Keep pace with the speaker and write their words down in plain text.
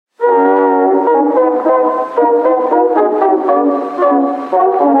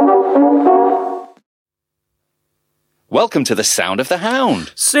Welcome to The Sound of the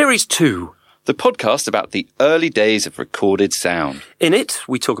Hound, Series 2. the podcast about the early days of recorded sound. In it,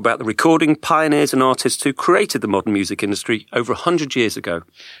 we talk about the recording pioneers and artists who created the modern music industry over 100 years ago.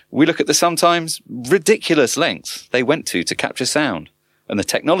 We look at the sometimes ridiculous lengths they went to capture sound and the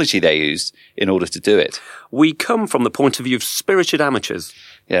technology they used in order to do it. We come from the point of view of spirited amateurs.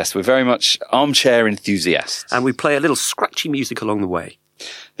 Yes, we're very much armchair enthusiasts. And we play a little scratchy music along the way.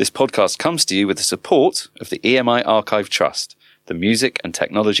 This podcast comes to you with the support of the EMI Archive Trust, the Music and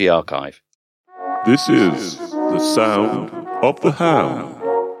Technology Archive. This is The Sound of the Hound.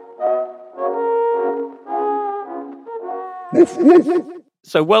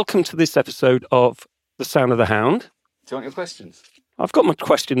 So welcome to this episode of The Sound of the Hound. Do you want your questions? I've got my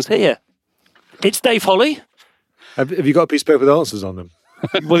questions here. It's Dave Holly. Have you got a piece of paper with answers on them?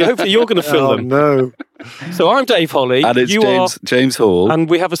 Well, hopefully you're going to fill them. No. So I'm Dave Holly. And it's James Hall. And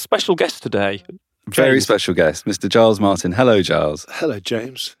we have a special guest today. Very James. special guest, Mr. Giles Martin. Hello, Giles. Hello,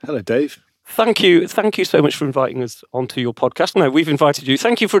 James. Hello, Dave. Thank you so much for inviting us onto your podcast. No, we've invited you.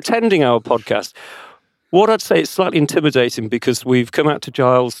 Thank you for attending our podcast. What I'd say is slightly intimidating because we've come out to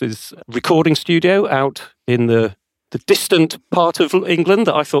Giles's recording studio out in the distant part of England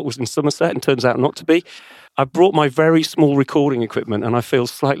that I thought was in Somerset and turns out not to be. I brought my very small recording equipment and I feel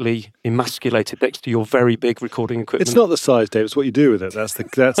slightly emasculated next to your very big recording equipment. It's not the size, Dave. It's what you do with it. That's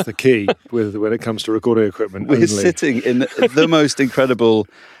the key when it comes to recording equipment. We're only. sitting in the most incredible,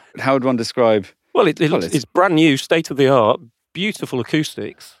 how would one describe? Well, it's brand new, state-of-the-art, beautiful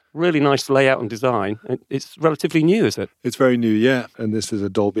acoustics, really nice layout and design. It's relatively new, is it? It's very new, yeah. And this is a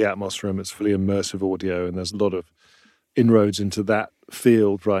Dolby Atmos room. It's fully immersive audio, and there's a lot of inroads into that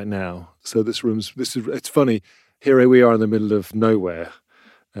field right now. So it's funny. Here we are in the middle of nowhere.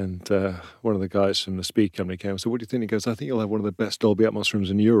 And one of the guys from the speed company came and said, "What do you think?" He goes, "I think you'll have one of the best Dolby Atmos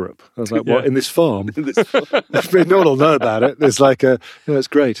rooms in Europe." I was like, "What, in this farm?" No one will know about it. It's like, it's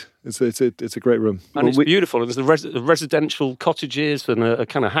great. It's a great room. And it's beautiful. And there's residential cottages and a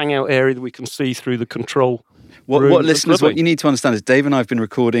kind of hangout area that we can see through the control room. What listeners, what you need to understand is Dave and I have been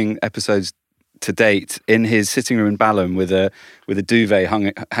recording episodes to date in his sitting room in Balham with a duvet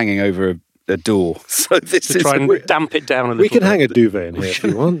hanging over a door. So this to try and damp it down a little. We can bit. hang a duvet in here if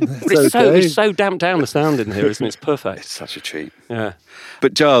you want. It's so damped down the sound in here, isn't it? It's perfect. It's such a treat. Yeah.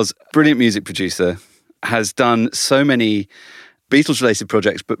 But Giles, brilliant music producer, has done so many Beatles-related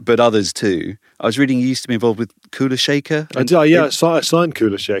projects, but others too. I was reading you used to be involved with Kula Shaker. I signed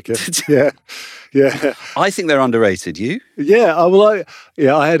Kula Shaker. Yeah. I think they're underrated. You? Yeah.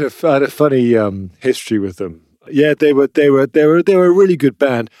 I had a funny history with them. Yeah, they were a really good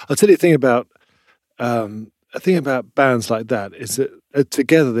band. I'll tell you a thing about bands like that is that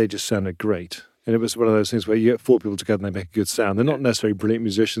together they just sounded great. And it was one of those things where you get four people together and they make a good sound. They're not necessarily brilliant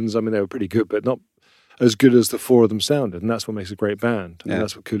musicians. I mean, they were pretty good, but not as good as the four of them sounded. And that's what makes a great band. And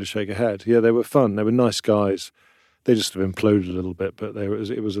that's what Kula Shaker had. Yeah, they were fun. They were nice guys. They just have imploded a little bit, but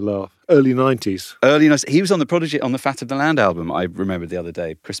it was a laugh. Early 90s. He was on the Prodigy on the Fat of the Land album. I remembered the other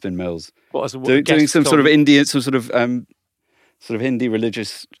day. Crispin Mills doing some sort of Indian, some sort of Hindi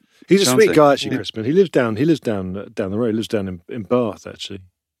religious. He's a sweet guy, actually, Crispin. He lives down the road. He lives down in Bath, actually,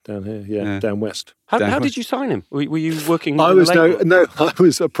 down here, down west. How did you sign him? Were you working? I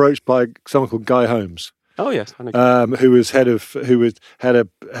was approached by someone called Guy Holmes. Oh yes, who was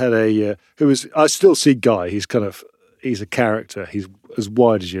I still see Guy. He's a character. He's as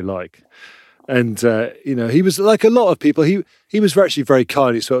wide as you like, and he was like a lot of people. He was actually very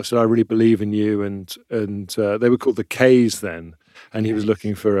kind. He sort of said, "I really believe in you," and they were called the K's then, and he was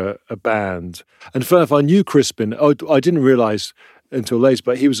looking for a band. And fair enough, I knew Crispin. I didn't realise until later,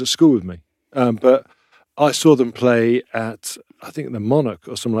 but he was at school with me. But I saw them play at I think the Monarch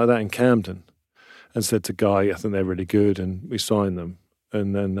or something like that in Camden. And said to Guy, "I think they're really good," and we signed them.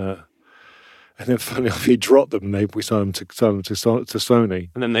 And then funny enough, he dropped them, and we signed them to Sony.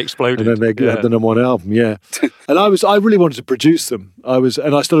 And then they exploded. And then they had the number one album, yeah. And I really wanted to produce them.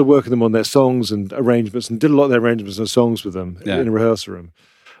 And I started working them on their songs and arrangements, and did a lot of their arrangements and songs with them in a rehearsal room.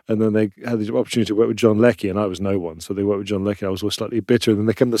 And then they had the opportunity to work with John Leckie, and I was no one. So they worked with John Leckie. I was always slightly bitter. And then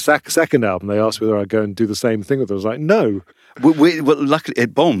they came to the second album. They asked whether I'd go and do the same thing with them. I was like, no. Well, luckily,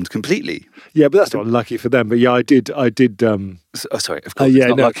 it bombed completely. Yeah, but that's not lucky for them. But yeah, I did. Sorry, of course.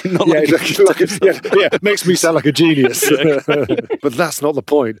 Lucky. Makes me sound like a genius. But that's not the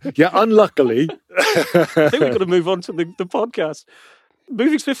point. Yeah, unluckily. I think we've got to move on to the podcast.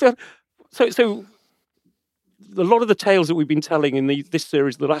 Moving swiftly on. So a lot of the tales that we've been telling in this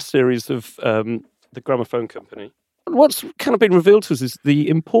series, the last series of the Gramophone Company, what's kind of been revealed to us is the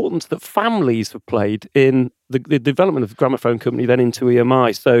importance that families have played in the development of the gramophone company, then into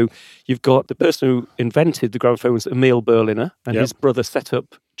EMI. So you've got the person who invented the gramophone was Emil Berliner, and his brother set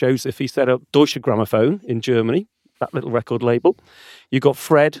up, Joseph, he set up Deutsche Grammophon in Germany, that little record label. You've got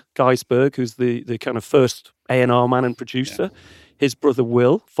Fred Geisberg, who's the kind of first A&R man and producer. Yeah. His brother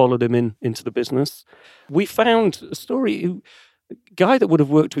Will followed him into the business. We found a story, a guy that would have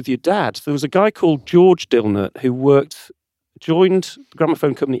worked with your dad. So there was a guy called George Dilnert who joined the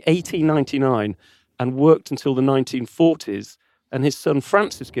gramophone company 1899 and worked until the 1940s. And his son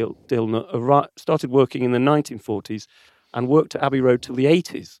Francis Dilnert started working in the 1940s and worked at Abbey Road till the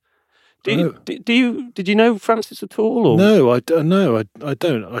 80s. Did you know Francis at all? Or? No, I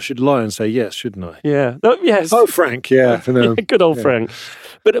don't. I should lie and say yes, shouldn't I? Yeah. Yes. Oh, Frank, yeah. No. Good old Frank.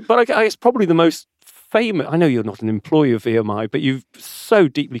 But I guess probably the most famous, I know you're not an employee of EMI, but you've so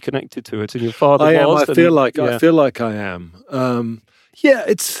deeply connected to it, and your father was. I feel like I am.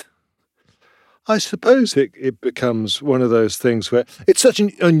 I suppose it becomes one of those things where it's such an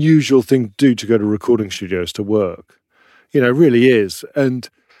unusual thing to do, to go to recording studios to work. It really is. And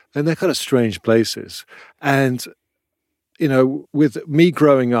they're kind of strange places. And, with me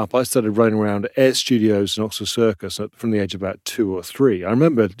growing up, I started running around Air Studios and Oxford Circus from the age of about 2 or 3. I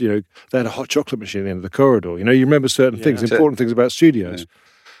remember, they had a hot chocolate machine at the end of the corridor. You remember certain things, important things about studios.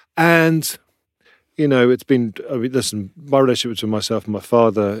 Yeah. And, it's been, listen, my relationship between myself and my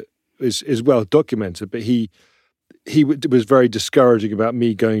father is well documented, but he was very discouraging about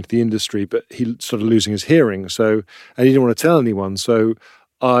me going to the industry, but he started losing his hearing. So, and he didn't want to tell anyone. So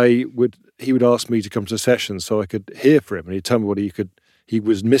he would ask me to come to sessions so I could hear for him, and he'd tell me what he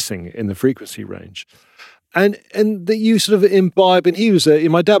was missing in the frequency range. And that you sort of imbibe, and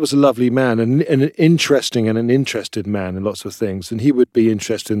my dad was a lovely man and an interesting and an interested man in lots of things, and he would be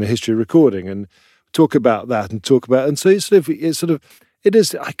interested in the history of recording and talk about that, and so it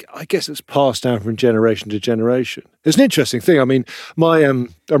is. I guess it's passed down from generation to generation. It's an interesting thing. I mean, I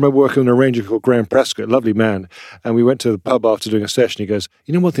remember working on a arranger called Graham Prescott, lovely man, and we went to the pub after doing a session. He goes,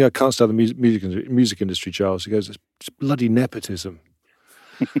 one thing I can't stand the music industry, Giles. He goes, it's bloody nepotism.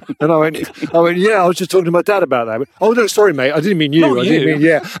 And I went, yeah, I was just talking to my dad about that. Oh, no, sorry, mate, I didn't mean you. I didn't mean,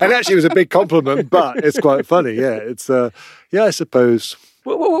 yeah. And actually, it was a big compliment, but it's quite funny. Yeah, it's, I suppose.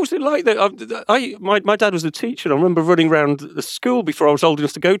 What was it like? My dad was a teacher. I remember running around the school before I was old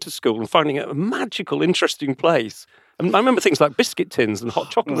enough to go to school and finding it a magical, interesting place. And I remember things like biscuit tins and hot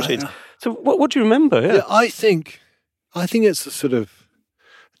chocolate machines. So what do you remember? Yeah. I think it's it's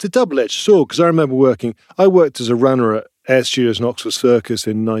a double-edged sword, because I remember I worked as a runner at Air Studios and Oxford Circus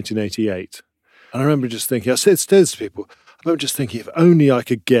in 1988. And I remember just thinking, I said to people, I remember just thinking, if only I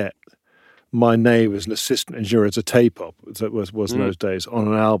could get my name as an assistant engineer as a tape op, that was in those days, on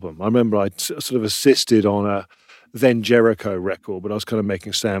an album. I remember I sort of assisted on a then Jericho record, but I was kind of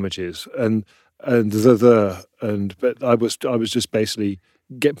making sandwiches but I was just basically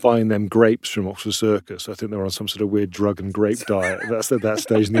buying them grapes from Oxford Circus. I think they were on some sort of weird drug and grape diet. That's at that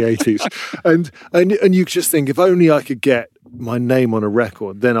stage in the 80s. And you just think, if only I could get my name on a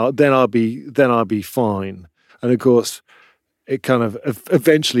record, then I'll be fine. And of course, it kind of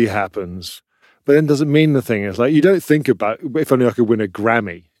eventually happens, but then doesn't mean the thing. It's like, you don't think about, if only I could win a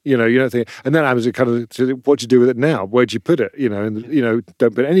Grammy, you don't think, and then happens, it kind of, what do you do with it now? Where'd you put it?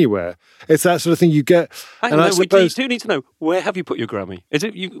 Don't put it anywhere. It's that sort of thing you get. I suppose, we do need to know, where have you put your Grammy? Is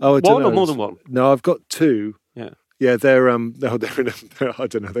it one or more than one? No, I've got 2. Yeah. Yeah, they're I don't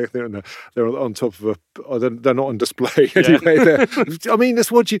know. They're on top of they're not on display anyway. Yeah. I mean,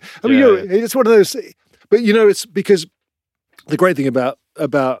 that's what it's one of those, but it's because the great thing about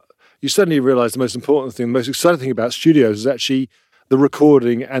you suddenly realize the most important thing, the most exciting thing about studios is actually the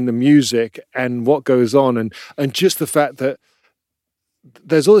recording and the music and what goes on, and just the fact that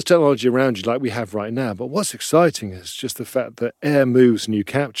there's all this technology around you like we have right now. But what's exciting is just the fact that air moves and you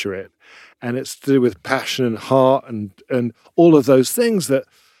capture it, and it's to do with passion and heart and all of those things.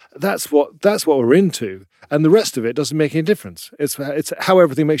 That's what we're into, and the rest of it doesn't make any difference. It's how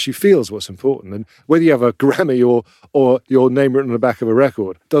everything makes you feel is what's important, and whether you have a Grammy or your name written on the back of a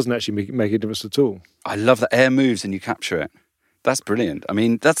record doesn't actually make a difference at all. I love that air moves and you capture it. That's brilliant. I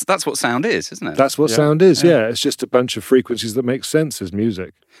mean, that's what sound is, isn't it? That's what sound is. Yeah, it's just a bunch of frequencies that make sense as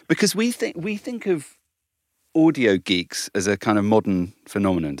music. Because we think of audio geeks as a kind of modern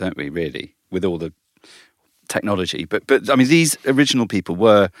phenomenon, don't we? Really, with all the technology, but I mean, these original people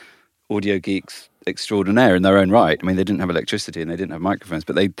were audio geeks extraordinaire in their own right. I mean, they didn't have electricity and they didn't have microphones,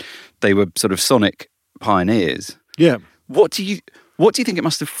 but they were sort of sonic pioneers. Yeah. What do you think it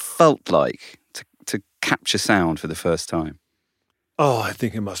must have felt like to capture sound for the first time? Oh, I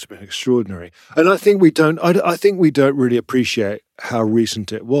think it must have been extraordinary, and I think we don't. I think we don't really appreciate how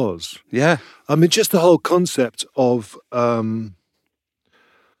recent it was. Yeah. I mean, just the whole concept of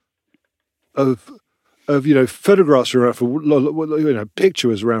photographs were around for picture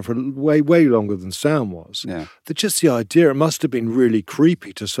was around for way longer than sound was. Yeah. Just the idea, it must have been really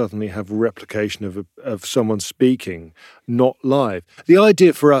creepy to suddenly have a replication of someone speaking, not live. The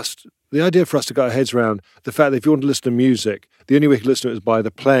idea for us to get our heads around the fact that if you want to listen to music, the only way you can listen to it is by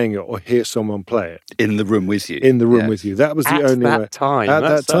either playing it or hear someone play it in the room with you. In the room with you. That was the only way. At that time.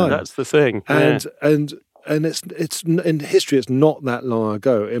 That's the thing. And it's in history. It's not that long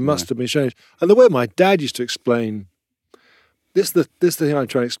ago. It must have been changed. And the way my dad used to explain this, the thing I'm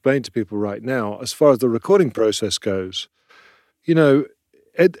trying to explain to people right now, as far as the recording process goes. When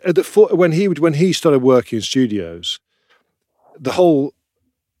he started working in studios, the whole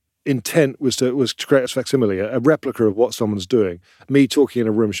intent was to create a facsimile, a replica of what someone's doing. Me talking in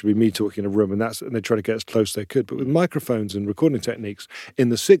a room should be me talking in a room, and they try to get as close as they could. But with microphones and recording techniques in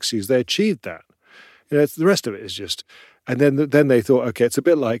the 60s, they achieved that. The rest of it is just, and then they thought, okay, it's a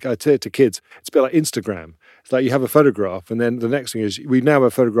bit like, I say it to kids, it's a bit like Instagram. It's like you have a photograph, and then the next thing is we now have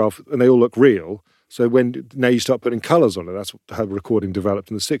a photograph, and they all look real. So now you start putting colours on it. That's how recording developed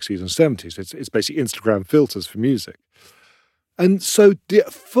in the 60s and 70s. It's basically Instagram filters for music. And so the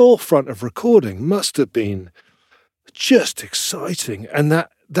forefront of recording must have been just exciting, and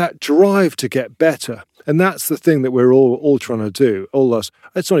that drive to get better. And that's the thing that we're all trying to do. All us.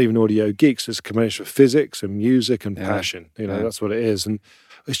 It's not even audio geeks. It's a combination of physics and music and passion. That's what it is. And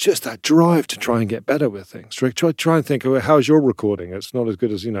it's just that drive to try and get better with things. Try and think, how's your recording? It's not as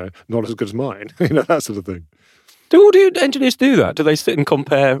good as not as good as mine. That sort of thing. Do audio engineers do that? Do they sit and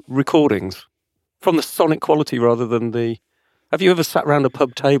compare recordings from the sonic quality rather than the? Have you ever sat around a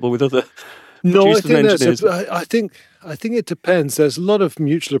pub table with other? No, I think I think it depends. There's a lot of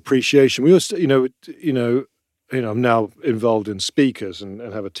mutual appreciation. We also, I'm now involved in speakers and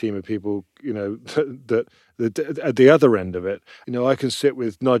have a team of people, that at the other end of it, I can sit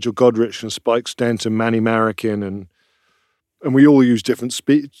with Nigel Godrich and Spike Stent and Manny Marroquin and we all use different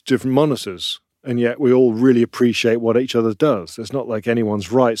monitors. And yet we all really appreciate what each other does. It's not like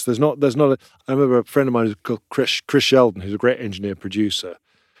anyone's rights. I remember a friend of mine called Chris Sheldon, who's a great engineer producer.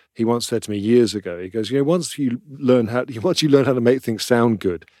 He once said to me years ago, he goes, once you learn how to make things sound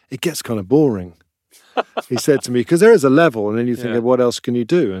good, it gets kind of boring. He said to me, because there is a level, and then you think, what else can you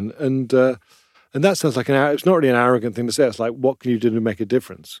do? And that sounds like it's not really an arrogant thing to say. It's like, what can you do to make a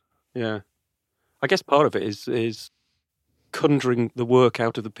difference? Yeah. I guess part of it is conjuring the work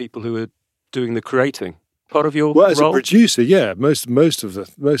out of the people who are doing the creating. Part of your role? As a producer, most of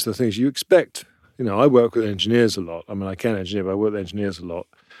the things you expect. I work with engineers a lot. I mean, I can engineer, but I work with engineers a lot.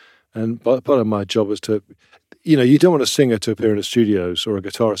 And part of my job is to, you don't want a singer to appear in the studios or a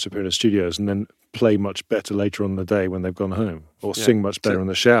guitarist to appear in the studios and then play much better later on in the day when they've gone home or sing much better in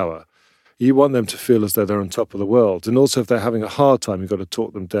the shower. You want them to feel as though they're on top of the world. And also if they're having a hard time, you've got to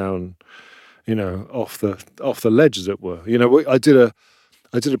talk them down, off the ledge, as it were. I did a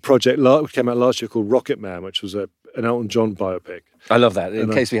project which came out last year called Rocket Man, which was an Elton John biopic. I love that.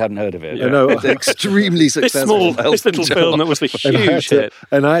 In case we hadn't heard of it, I know it's extremely successful. This little film that was a huge hit.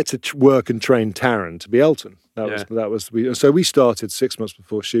 And I had to work and train Taron to be Elton. So we started 6 months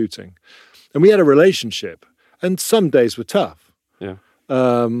before shooting, and we had a relationship. And some days were tough. Yeah.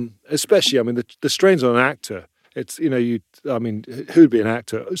 Especially, I mean, the strains on an actor. It's who'd be an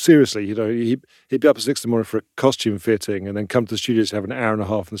actor? Seriously, he'd be up at 6 a.m. for a costume fitting, and then come to the studios, have an hour and a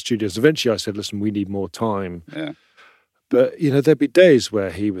half in the studios. Eventually, I said, "Listen, we need more time." Yeah. But there'd be days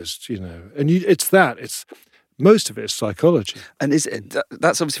where he was, it's most of it is psychology. And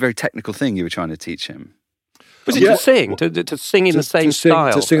that's obviously a very technical thing you were trying to teach him. Was it to sing? To sing in the same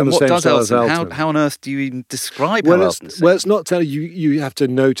style? To sing in the same style as Elton. How on earth do you even describe how Elton sings? Well, it's not telling you. You have to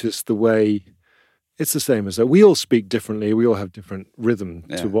notice the way. It's the same as that. We all speak differently. We all have different rhythm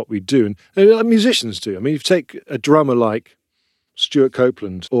to what we do. And musicians do. I mean, if you take a drummer like Stuart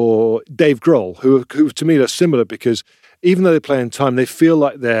Copeland or Dave Grohl, who to me are similar because even though they play in time, they feel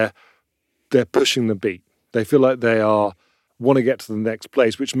like they're pushing the beat. They feel like they want to get to the next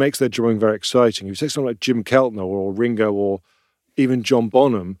place, which makes their drumming very exciting. If you take someone like Jim Keltner or Ringo or even John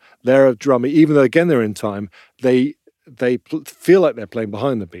Bonham, they're a drummer. Even though again they're in time, they feel like they're playing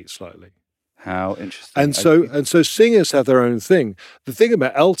behind the beat slightly. How interesting. And so singers have their own thing. The thing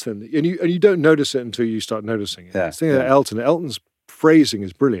about Elton, and you don't notice it until you start noticing it. The thing about Elton's phrasing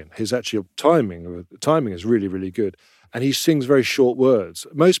is brilliant. His actual timing is really, really good. And he sings very short words.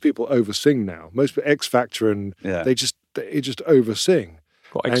 Most people oversing now. Most X Factor and they just oversing.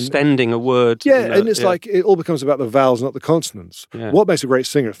 Got extending a word. Yeah, and it's like it all becomes about the vowels, not the consonants. Yeah. What makes a great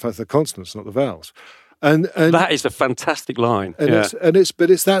singer is the consonants, not the vowels. And that is a fantastic line. And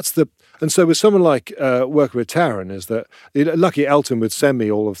so with someone like working with Taron is that lucky Elton would send me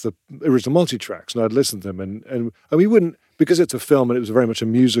all of the original multi-tracks and I'd listen to them and we wouldn't, because it's a film and it was very much a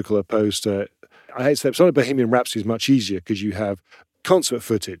musical opposed to, I hate to say it, Sonic Bohemian Rhapsody is much easier because you have concert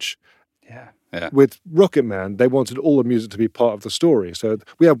footage. Yeah. With Rocket Man, they wanted all the music to be part of the story. So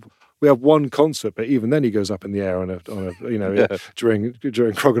we have one concert, but even then he goes up in the air on a during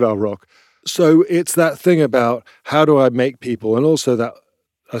Crocodile Rock. So it's that thing about how do I make people, and also that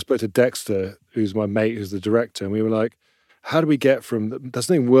I spoke to Dexter, who's my mate, who's the director, and we were like, how do we get from, there's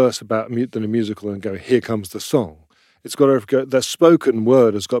nothing worse about than a musical and go, here comes the song. It's got to go, the spoken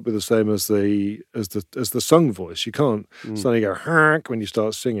word has got to be the same as the sung voice. You can't suddenly go honk when you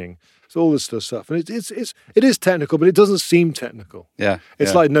start singing. So all this sort of stuff, and it is technical, but it doesn't seem technical. Yeah,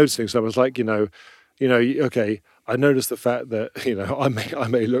 it's like noticing something. It's like okay, I noticed the fact that I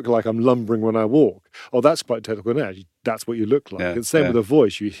may look like I'm lumbering when I walk. Oh, that's quite technical. Now that's what you look like. Yeah, It's the same with a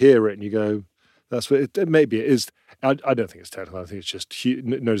voice. You hear it and you go, that's what it. Maybe it is. I don't think it's technical. I think it's just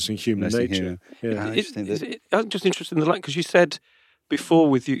noticing human nature. Yeah. I'm just interested in the line because you said before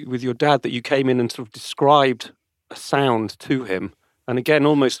with your dad that you came in and sort of described a sound to him. And again,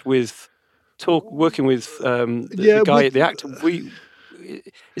 almost with working with the guy, the actor,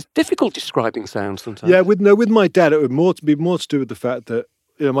 it's difficult describing sound sometimes. Yeah, with my dad, it would be more to do with the fact that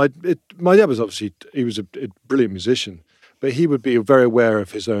my dad was obviously, he was a brilliant musician, but he would be very aware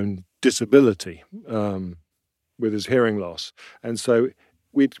of his own disability with his hearing loss, and so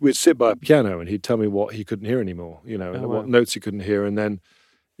we'd sit by a piano and he'd tell me what he couldn't hear anymore, what notes he couldn't hear, and then.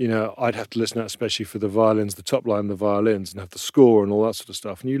 I'd have to listen out, especially for the violins, the top line of the violins, and have the score and all that sort of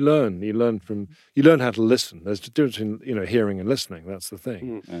stuff. And you learn how to listen. There's a difference between, hearing and listening. That's the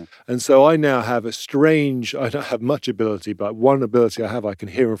thing. Yeah. And so I now have I don't have much ability, but one ability I have, I can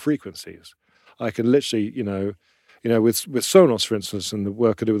hear in frequencies. I can literally, with Sonos, for instance, and the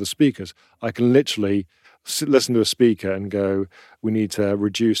work I do with the speakers, I can literally listen to a speaker and go, we need to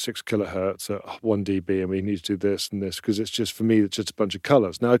reduce 6 kilohertz at 1 dB and we need to do this and this, because it's just, for me, it's just a bunch of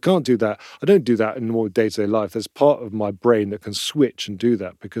colors. Now, I can't do that. I don't do that in more day-to-day life. There's part of my brain that can switch and do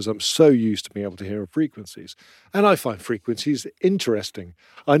that because I'm so used to being able to hear frequencies. And I find frequencies interesting.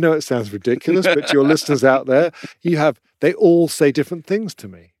 I know it sounds ridiculous, but to your listeners out there, they all say different things to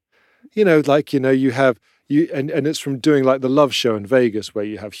me. You have... And it's from doing like the Love Show in Vegas, where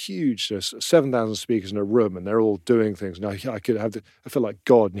you have huge 7,000 speakers in a room, and they're all doing things. Now I feel like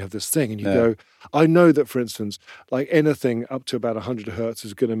God, and you have this thing, and you go. I know that, for instance, like anything up to about 100 hertz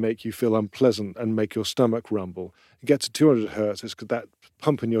is going to make you feel unpleasant and make your stomach rumble. You get to 200 hertz, it's that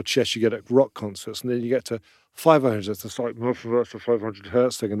pump in your chest you get at rock concerts, and then you get to 500 hertz, it's like 500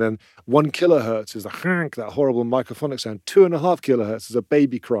 hertz thing, and then 1 kilohertz is the hank, that horrible microphonic sound. 2.5 kilohertz is a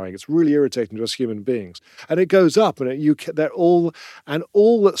baby crying. It's really irritating to us human beings, and it goes up, and all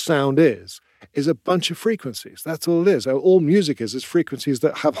that sound is a bunch of frequencies. That's all it is. All music is frequencies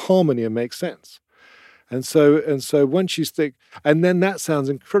that have harmony and make sense. And so once you think, and then that sounds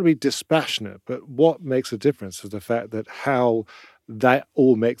incredibly dispassionate, but what makes a difference is the fact that how that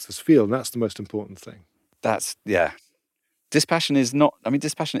all makes us feel, and that's the most important thing. Dispassion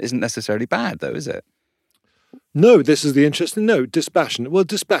isn't necessarily bad, though, is it? No, this is the interesting. No, dispassion. Well,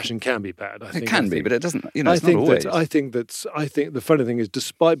 dispassion can be bad. It can be, but it doesn't. It's not always. I think the funny thing is,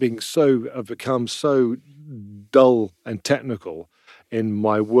 despite being I've become so dull and technical in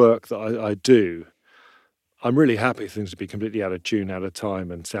my work that I do. I'm really happy for things to be completely out of tune, out of time,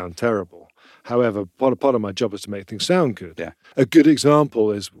 and sound terrible. However, part of my job is to make things sound good. Yeah. A good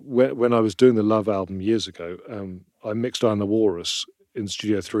example is when I was doing the Love album years ago, I mixed on the Walrus in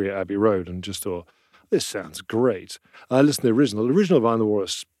Studio 3 at Abbey Road and just thought, this sounds great. I listened to the original. The original Iron the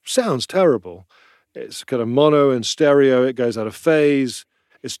Walrus sounds terrible. It's kind of mono and stereo. It goes out of phase.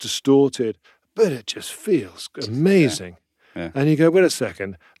 It's distorted, but it just feels amazing. Yeah. And you go, wait a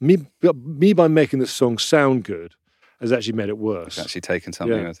second. Me by making this song sound good has actually made it worse. It's actually taken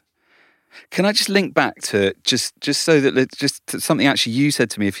something else. Can I just link back to just so that just to something actually you said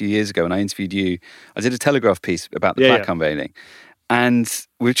to me a few years ago when I interviewed you? I did a Telegraph piece about the plaque unveiling, and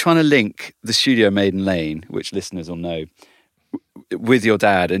we were trying to link the studio Maiden Lane, which listeners will know, with your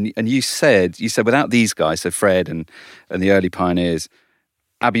dad, and you said without these guys, so Fred and the early pioneers,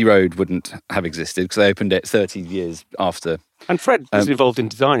 Abbey Road wouldn't have existed because they opened it 30 years after. And Fred was involved in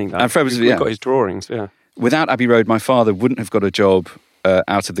designing that. And Fred was, got his drawings, Without Abbey Road, my father wouldn't have got a job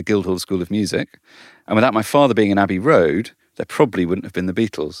out of the Guildhall School of Music. And without my father being in Abbey Road, there probably wouldn't have been the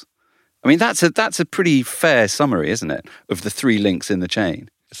Beatles. I mean, that's a pretty fair summary, isn't it, of the 3 links in the chain?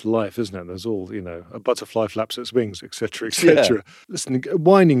 It's life, isn't it? There's all, a butterfly flaps its wings, etc., etc. Yeah. Listen,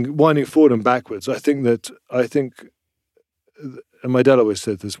 winding forward and backwards. I think, and my dad always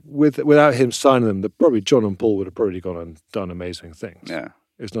said this: without him signing them, probably John and Paul would have probably gone and done amazing things. Yeah,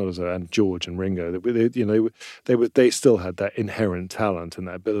 it's not as though, and George and Ringo, they still had that inherent talent and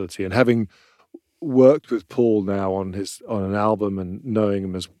that ability. And having worked with Paul now on an album and knowing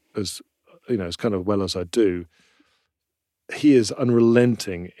him as kind of well as I do, he is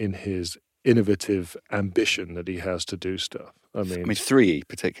unrelenting in his innovative ambition that he has to do stuff. I mean 3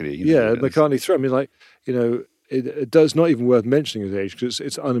 particularly. McCartney 3. I mean, it does not even worth mentioning his age because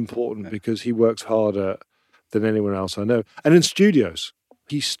it's unimportant because he works harder than anyone else I know. And in studios,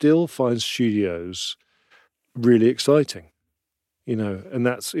 he still finds studios really exciting, and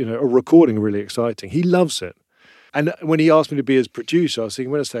that's, a recording really exciting. He loves it. And when he asked me to be his producer, I was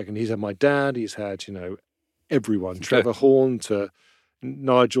thinking, wait a second, he's had my dad, he's had, everyone, Trevor Horn to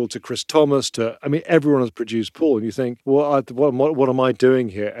Nigel to Chris Thomas everyone has produced Paul. And you think, well, what am I doing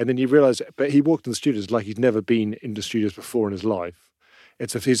here? And then you realise, but he walked in the studios like he'd never been in the studios before in his life.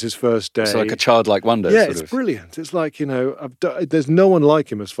 It's his first day. It's like a childlike wonder. Yeah, it's brilliant. It's like, there's no one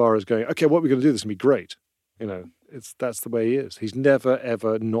like him as far as going, okay, what are we going to do? This is going to be great. That's the way he is. He's never,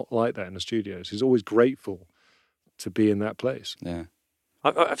 ever not like that in the studios. He's always grateful to be in that place. Yeah.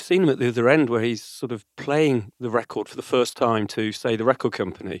 I've seen him at the other end where he's sort of playing the record for the first time to, say, the record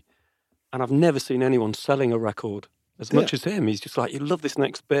company. And I've never seen anyone selling a record as much as him. He's just like, you love this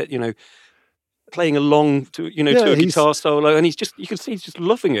next bit, playing along to a guitar solo. And you can see he's just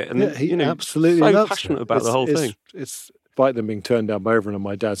loving it. And, he absolutely so loves passionate about the whole thing. It's despite them being turned down by everyone and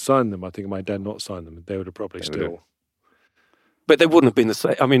my dad signed them. I think if my dad not signed them, they would have probably still... But they wouldn't have been the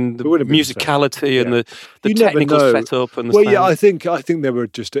same. I mean, the musicality and the technical setup and the sound. I think they were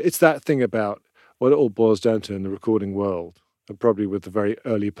just... It's that thing about what it all boils down to in the recording world, and probably with the very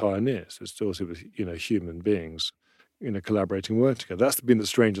early pioneers. It's still with, human beings, collaborating, working together. That's been the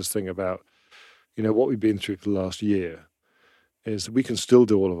strangest thing about, what we've been through for the last year, is we can still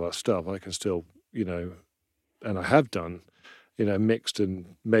do all of our stuff. I can still, and I have done, mixed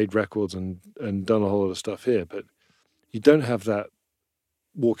and made records and done a whole lot of stuff here, but you don't have that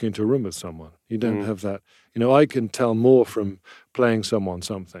walking into a room with someone. You don't have that. I can tell more from playing someone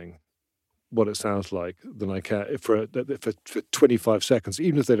something, what it sounds like, than I can for 25 seconds,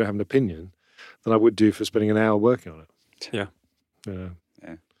 even if they don't have an opinion, than I would do for spending an hour working on it. Yeah. Yeah.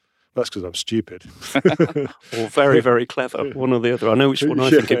 That's because I'm stupid. Or very, very clever, one or the other. I know which one I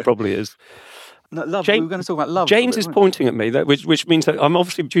think it probably is. No, love. We were going to talk about love. James is pointing at me, which means that I'm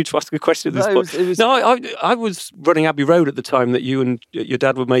obviously due to ask a question at this point. I was running Abbey Road at the time that you and your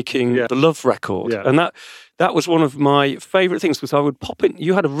dad were making the Love record, and that was one of my favourite things because I would pop in.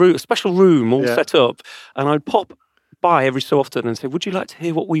 You had a special room all set up, and I'd pop by every so often and say, "Would you like to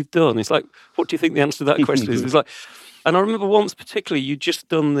hear what we've done?" It's like, what do you think the answer to that question is? It's like. And I remember once particularly, you'd just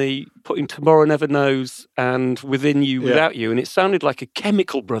done the putting Tomorrow Never Knows and Within You, Without You, and it sounded like a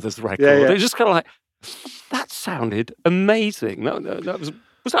Chemical Brothers record. It was just kind of like, that sounded amazing. That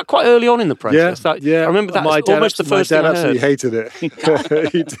was that quite early on in the process? I remember that was almost the first thing I heard. My dad absolutely hated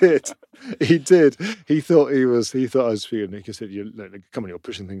it. He did. He thought I was speaking. He said, come on, you're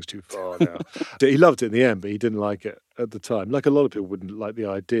pushing things too far now. He loved it in the end, but he didn't like it at the time. Like a lot of people wouldn't like the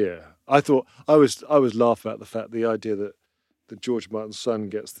idea. I thought I was laughing at the idea that George Martin's son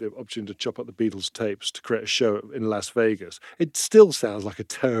gets the opportunity to chop up the Beatles tapes to create a show in Las Vegas. It still sounds like a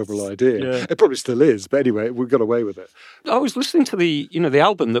terrible idea. Yeah. It probably still is, but anyway, we got away with it. I was listening to the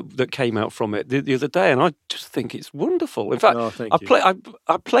album that came out from it the other day, and I just think it's wonderful. In fact,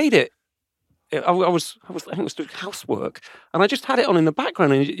 I played it. I think I was doing housework, and I just had it on in the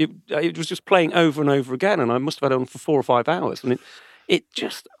background, and it was just playing over and over again, and I must have had it on for 4 or 5 hours, and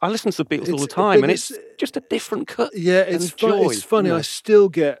I listen to the Beatles all the time, and it's just a different cut. Yeah, it's funny. I still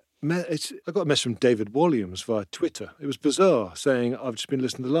get. I got a message from David Williams via Twitter. It was bizarre, saying I've just been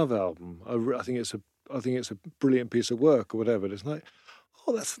listening to the Love album. I think it's a brilliant piece of work or whatever. And it's like,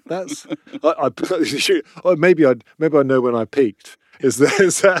 oh, that's. Or maybe I know when I peaked. Is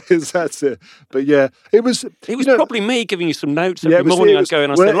that it? But yeah, it was. It was probably me giving you some notes every morning. I'd go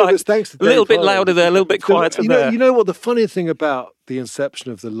and I said, a little bit louder there, a little bit quieter there. You know what? The funny thing about the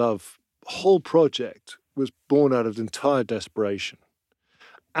inception of the Love whole project was born out of entire desperation.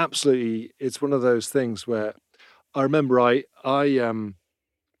 Absolutely, it's one of those things where I remember I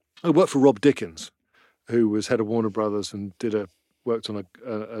worked for Rob Dickens, who was head of Warner Brothers and worked on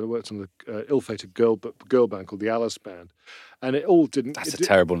the ill-fated girl band called the Alice Band, and it all didn't. That's a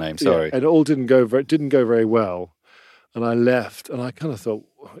terrible name. Sorry, and it all didn't go very well, and I left, and I kind of thought,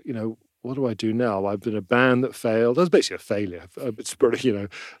 what do I do now? I've been in a band that failed. I was basically a failure. It's pretty,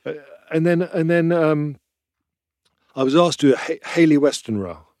 and then I was asked to do Hayley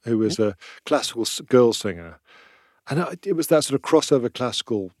Westenra, who was a classical girl singer, and it was that sort of crossover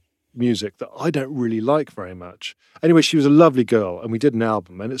classical music that I don't really like very much. Anyway, she was a lovely girl, and we did an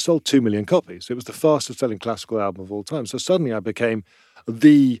album, and it sold 2 million copies. It was the fastest selling classical album of all time. So suddenly I became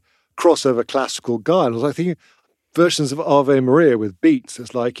the crossover classical guy, and I was like thinking, versions of Ave Maria with beats.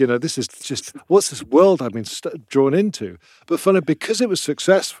 It's like, this is just, what's this world I've been drawn into? But funny, because it was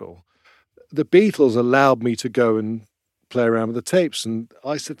successful, the Beatles allowed me to go and play around with the tapes. And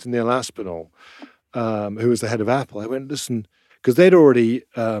I said to Neil Aspinall, who was the head of Apple, I went, listen, because they'd already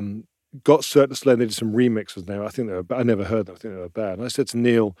got certain Slade, they did some remixes now. I think they were, I never heard them, I think they were bad. And I said to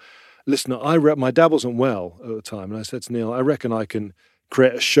Neil, listen, my dad wasn't well at the time. And I said to Neil, I reckon I can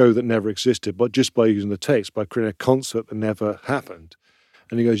create a show that never existed, but just by using the tapes, by creating a concert that never happened.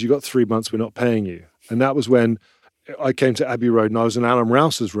 And he goes, you got 3 months, we're not paying you. And that was when I came to Abbey Road, and I was in Alan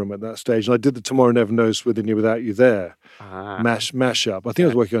Rouse's room at that stage, and I did the Tomorrow Never Knows Within You Without You There mash up. I think I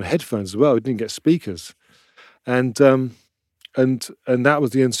was working on headphones as well. We didn't get speakers. And that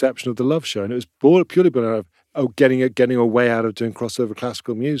was the inception of the Love Show. And it was purely born out of getting a way out of doing crossover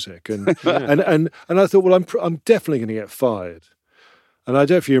classical music. And and I thought, well, I'm definitely going to get fired. And I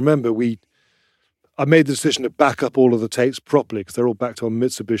don't know if you remember, I made the decision to back up all of the tapes properly because they're all backed on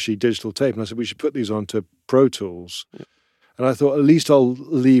Mitsubishi digital tape. And I said, we should put these onto Pro Tools. Yeah. And I thought, at least I'll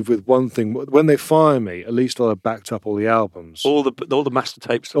leave with one thing. When they fire me, at least I'll have backed up all the albums. All the master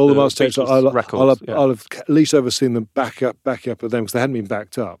tapes. All the master tapes. I'll have at least overseen them backing up of them because they hadn't been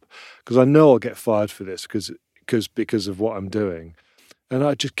backed up. Because I know I'll get fired for this because of what I'm doing. And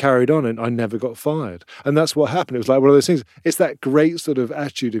I just carried on, and I never got fired. And that's what happened. It was like one of those things. It's that great sort of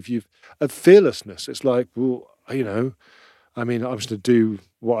attitude of fearlessness. It's like, well, I'm just going to do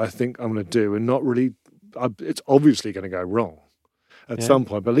what I think I'm going to do, and not really. It's obviously going to go wrong at some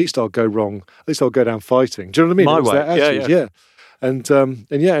point, but at least I'll go wrong. At least I'll go down fighting. Do you know what I mean? My way. That attitude, yeah. And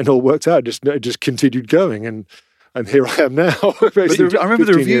it all worked out. It just continued going, and here I am now. I remember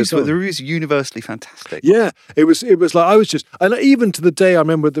the reviews, but the reviews are universally fantastic. Yeah, it was like I was just, and even to the day I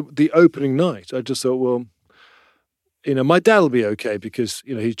remember the opening night, I just thought, well, my dad will be okay because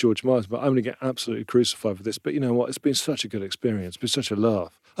he's George Martin, but I'm going to get absolutely crucified for this. But you know what? It's been such a good experience. It's been such a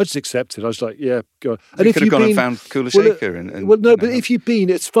laugh. I just accepted. I was like, yeah, go on. And you could have gone and found Cooler Shaker. But if you've been,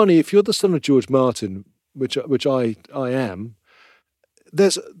 it's funny if you're the son of George Martin, which I am.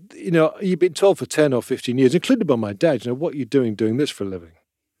 There's, you've been told for 10 or 15 years, including by my dad, what you're doing this for a living.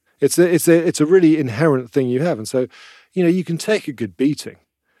 It's a really inherent thing you have. And so, you can take a good beating.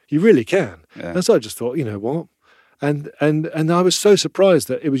 You really can. Yeah. And so I just thought, you know what? And I was so surprised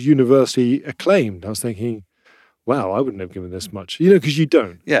that it was universally acclaimed. I was thinking, wow, I wouldn't have given this much. Because you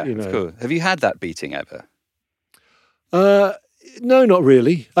don't. Yeah, of course. Have you had that beating ever? No, not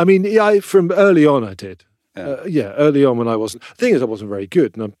really. I mean, from early on I did. Early on when I wasn't. The thing is, I wasn't very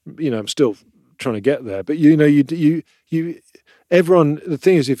good, and I'm still trying to get there. But everyone. The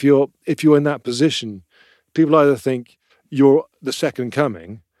thing is, if you're in that position, people either think you're the second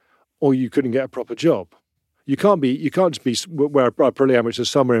coming, or you couldn't get a proper job. You can't just be where I probably am, which is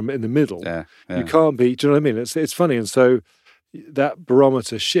somewhere in the middle. Yeah. You can't be. Do you know what I mean? It's funny, and so that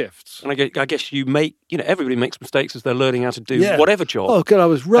barometer shifts. And I guess you make, everybody makes mistakes as they're learning how to do whatever job. Oh, God, I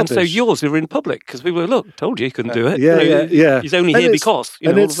was rubbish. And so yours are in public because people go, look, told you couldn't do it. Yeah. He's only here because,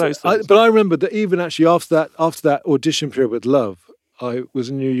 all of those things. But I remember that even actually after that audition period with Love, I was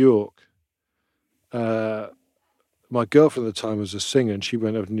in New York. My girlfriend at the time was a singer, and she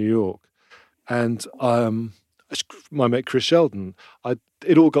went over to New York. And my mate Chris Sheldon,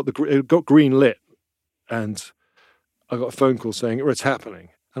 it got green lit, and I got a phone call saying it's happening.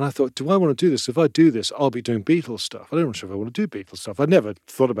 And I thought, do I want to do this? If I do this, I'll be doing Beatles stuff. I don't know if I want to do Beatles stuff. I never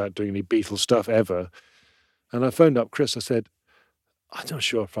thought about doing any Beatles stuff ever. And I phoned up Chris. I said, I'm not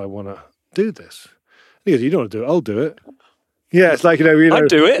sure if I want to do this. And he goes, you don't want to do it? I'll do it. Yeah, it's like, I'd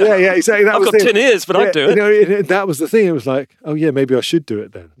do it. Yeah, exactly. I've got 10 ears, but I'd do it. That was the thing. It was like, oh yeah, maybe I should do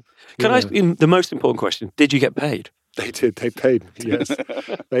it then. Can I ask you the most important question? Did you get paid? They did. They paid me, yes.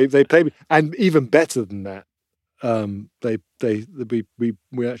 they paid me. And even better than that,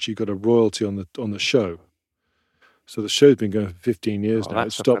 we actually got a royalty on the show. So the show's been going for 15 years now.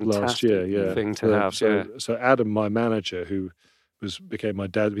 It stopped last year. Yeah, thing to have. So Adam, my manager, who became my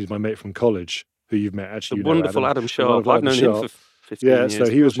dad, he's my mate from college, who you've met. Actually, the wonderful Adam Sharp. I've known him for 15 years. Yeah,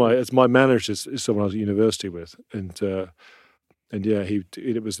 so he was my manager. Is someone I was at university with, and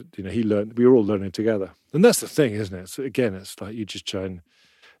he learned. We were all learning together, and that's the thing, isn't it? So again, it's like you just try and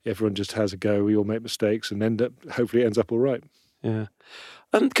everyone just has a go. We all make mistakes, and hopefully it ends up all right. Yeah.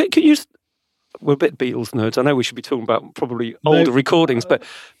 Can you? We're a bit Beatles nerds. I know we should be talking about probably older recordings, but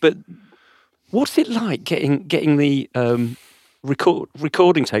what's it like getting the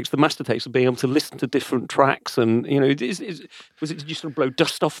recording takes, the master takes, of being able to listen to different tracks, and did you sort of blow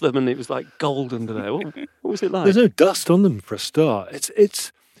dust off them and it was like gold under there? What was it like? There's no dust on them for a start.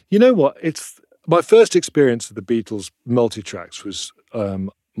 It's you know what? It's my first experience of the Beatles multi-tracks was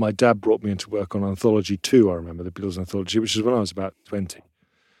my dad brought me into work on Anthology 2, I remember, the Beatles Anthology, which is when I was about 20.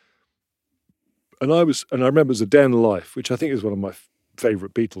 And I remember it was A Day in the Life, which I think is one of my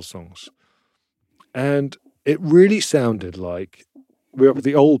favourite Beatles songs. And it really sounded like we were up at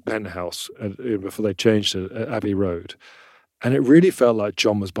the old penthouse before they changed it at Abbey Road. And it really felt like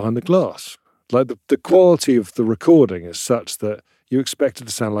John was behind the glass. Like the quality of the recording is such that you expect it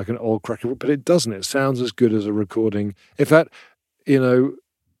to sound like an old cracker, but it doesn't. It sounds as good as a recording. In fact, you'd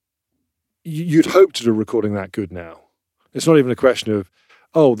hope to do a recording that good now. It's not even a question of,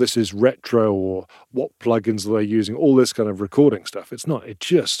 oh, this is retro or what plugins are they using, all this kind of recording stuff. It's not.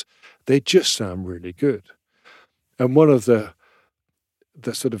 They just sound really good. And one of the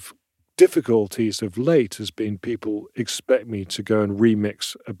sort of difficulties of late has been people expect me to go and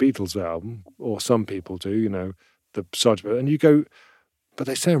remix a Beatles album, or some people do, the Sgt. And you go, but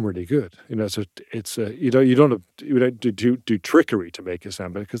they sound really good. So you don't do trickery to make it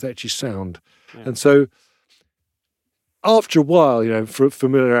sound better, because they actually sound. Yeah. And so after a while,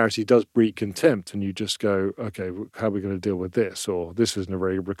 familiarity does breed contempt, and you just go, okay, how are we going to deal with this? Or this isn't a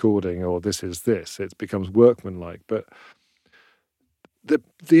very good recording, or this is this. It becomes workmanlike. But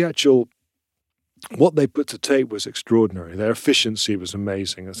the actual, what they put to tape was extraordinary. Their efficiency was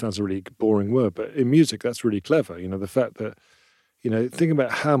amazing. That sounds a really boring word, but in music, that's really clever. The fact that, think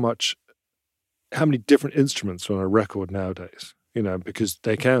about how many different instruments are on a record nowadays, because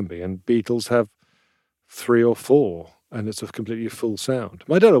they can be. And Beatles have 3 or 4, and it's a completely full sound.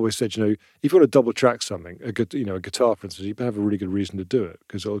 My dad always said, if you want to double track something, a guitar, for instance, you better have a really good reason to do it,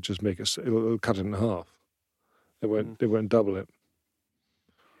 because it'll just it'll cut it in half. It won't double it.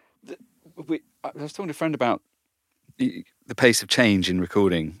 I was talking to a friend about the pace of change in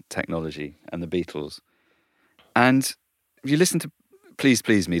recording technology and the Beatles. And if you listen to Please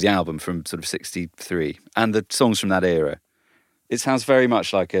Please Me, the album from sort of 63, and the songs from that era, it sounds very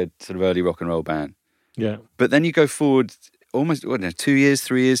much like a sort of early rock and roll band. Yeah. But then you go forward almost 2 years,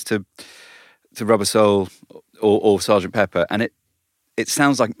 3 years to Rubber Soul or Sgt. Pepper, and it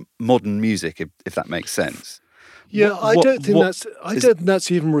sounds like modern music, if that makes sense. Yeah, I don't think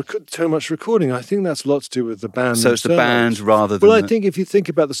that's even too much recording. I think that's a lot to do with the band. So it's the band rather than. Well, I think if you think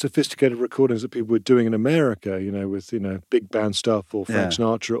about the sophisticated recordings that people were doing in America, with big band stuff or Frank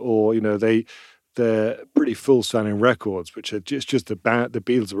Sinatra, or they're pretty full sounding records, which are just the band. The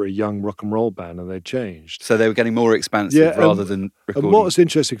Beatles were a young rock and roll band, and they changed. So they were getting more expansive rather than recording. And what was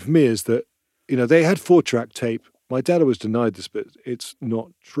interesting for me is that they had 4-track tape. My dad always denied this, but it's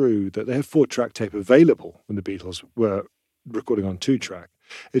not true, that they had 4-track tape available when the Beatles were recording on 2-track.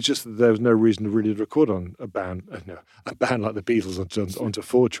 It's just that there was no reason to really record on a band like the Beatles onto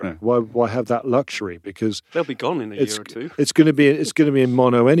 4-track. Yeah. Why have that luxury? Because they'll be gone in a year or two. It's going to be in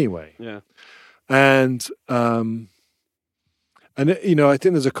mono anyway. Yeah, and I think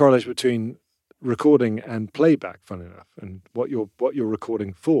there's a correlation between recording and playback. Funny enough, and what you're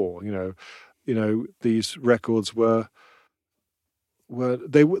recording for. These records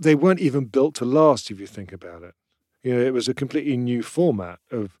they weren't even built to last, if you think about it. It was a completely new format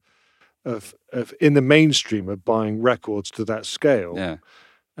of in the mainstream of buying records to that scale. Yeah.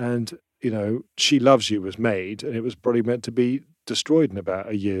 And She Loves You was made, and it was probably meant to be destroyed in about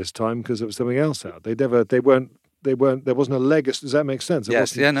a year's time because there was something else out. There wasn't a legacy. Does that make sense?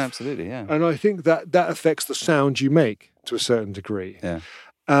 Yes. Yeah. No. Absolutely. Yeah. And I think that affects the sound you make to a certain degree. Yeah.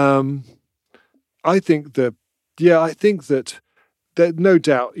 I think that no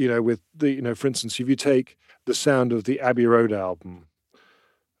doubt, with the, for instance, if you take the sound of the Abbey Road album,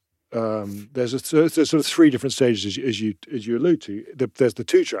 there's sort of 3 different stages as you allude to. There's the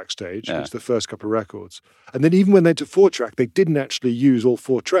 2-track stage, which is the first couple of records, and then even when they took 4-track, they didn't actually use all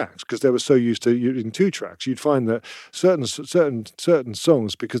 4 tracks because they were so used to using 2 tracks. You'd find that certain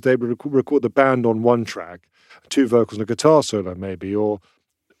songs, because they would record the band on 1 track, 2 vocals and a guitar solo maybe, or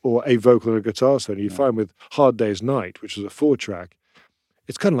a vocal and a guitar solo. You find with Hard Day's Night, which is a 4-track,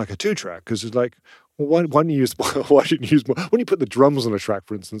 it's kind of like a 2-track because it's like, well, why don't you use more? When you put the drums on a track,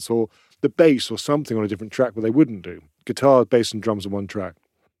 for instance, or the bass or something on a different track, well, they wouldn't do. Guitar, bass, and drums on 1 track.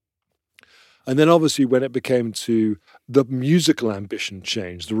 And then obviously when it became to the musical ambition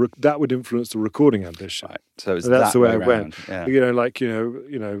change, that would influence the recording ambition. Right. So that's the way it went. Yeah.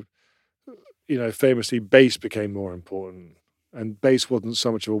 Famously bass became more important. and bass wasn't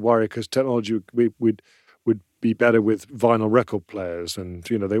so much of a worry because technology would be better with vinyl record players, and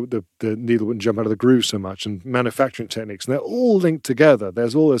the needle wouldn't jump out of the groove so much, and manufacturing techniques, and they're all linked together.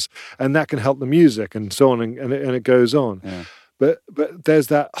 There's all this, and that can help the music, and so on, and it goes on. Yeah. But there's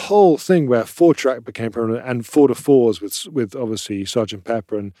that whole thing where 4-track became prominent, and 4-4s with obviously Sgt.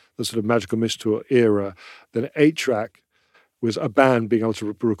 Pepper and the sort of Magical Mystery Tour era. Then 8-track was a band being able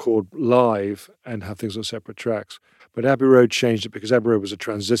to record live and have things on separate tracks. But Abbey Road changed it because Abbey Road was a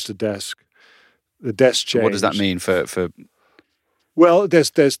transistor desk. The desk changed. What does that mean for? Well,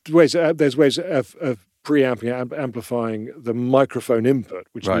 there's ways of preamping, amplifying the microphone input,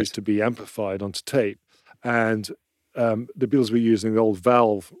 which Right. needs to be amplified onto tape, and the Beatles were using the old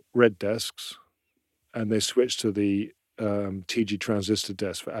Valve red desks, and they switched to the TG transistor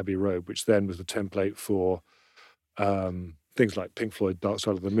desk for Abbey Road, which then was the template for things like Pink Floyd, Dark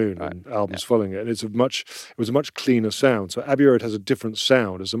Side of the Moon, Right. and albums following it. And it was a much cleaner sound. So Abbey Road has a different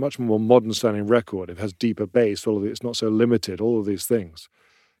sound. It's a much more modern sounding record. It has deeper bass. It's not so limited. All of these things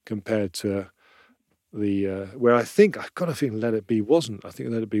compared to the where I've got a feeling Let It Be wasn't. I think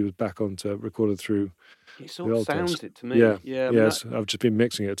Let It Be was back onto recorded through. It the sort old of sounds desk. it to me. Yeah, I mean, yes. I've just been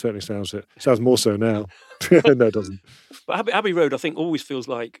mixing it. It certainly sounds it. Sounds more so now. No, it doesn't. But Abbey Road, I think, always feels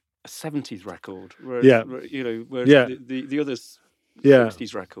like a 70s record. Whereas, Yeah. Whereas Yeah. the others, Yeah.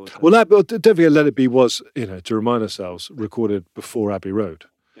 60s records. Well, don't forget, Let It Be was, to remind ourselves, recorded before Abbey Road.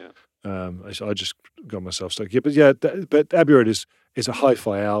 Yeah. I just got myself stuck here. But yeah, but Abbey Road is a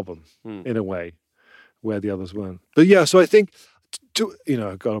hi-fi album in a way, where the others weren't. But yeah, so I think, God,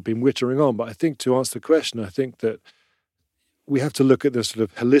 I've been wittering on, but I think to answer the question, I think that we have to look at this sort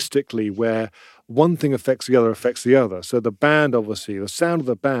of holistically, where one thing affects the other. So the band, obviously, the sound of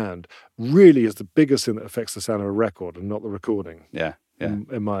the band really is the biggest thing that affects the sound of a record and not the recording. Yeah.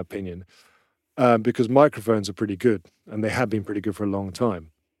 In my opinion, because microphones are pretty good, and they have been pretty good for a long time.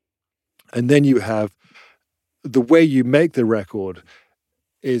 And then you have the way you make the record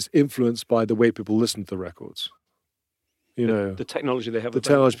is influenced by the way people listen to the records. The technology they have. The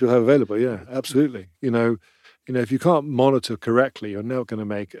technology people have available. Yeah, absolutely. If you can't monitor correctly, you're not going to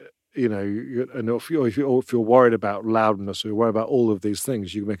make it. And if you're worried about loudness or you're worried about all of these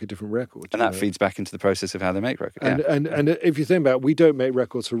things, you can make a different record. And that feeds back into the process of how they make records. And if you think about it, we don't make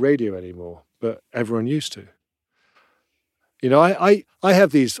records for radio anymore, but everyone used to. I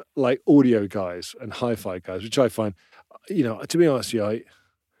have these like audio guys and hi-fi guys, which I find, to be honest, I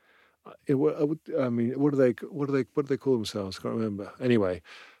mean, what do they call themselves? I can't remember. Anyway,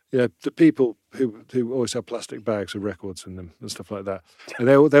 the people who always have plastic bags with records in them and stuff like that, and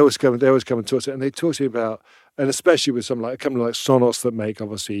they always come and talk to you, and they talk to you about, and especially with some like a company like Sonos that make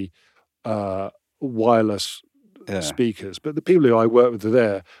obviously wireless speakers, but the people who I work with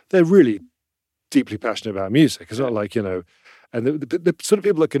they're really deeply passionate about music. It's not like and the sort of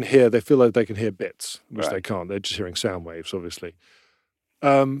people that can hear, they feel like they can hear bits, which they can't. They're just hearing sound waves, obviously.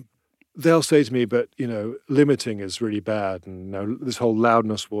 They'll say to me, but, limiting is really bad, and this whole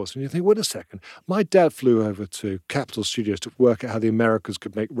loudness wars. And you think, wait a second. My dad flew over to Capitol Studios to work out how the Americans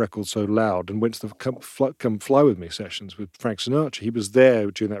could make records so loud, and went to the Come Fly With Me sessions with Frank Sinatra. He was there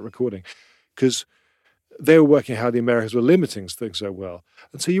during that recording because they were working out how the Americans were limiting things so well.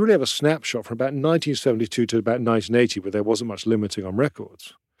 And so you really have a snapshot from about 1972 to about 1980 where there wasn't much limiting on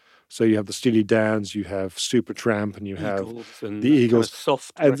records. So you have the Steely Dans, you have Supertramp, and you have the Eagles. Kind of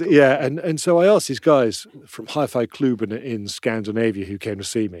soft and so I asked these guys from Hi-Fi Club in Scandinavia who came to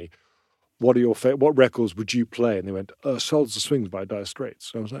see me, what records would you play? And they went, Souls of Swings by Dire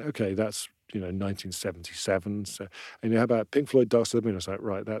Straits. So I was like, okay, that's 1977. So, and how about Pink Floyd, Dark Side of the Moon? I was like,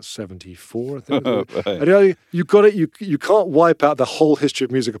 right, that's 74, I think. And you got it. You can't wipe out the whole history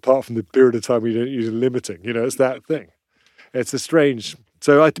of music apart from the period of time we don't use limiting. It's that thing. It's a strange.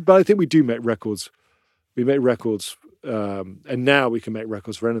 But I think we do make records. We make records, and now we can make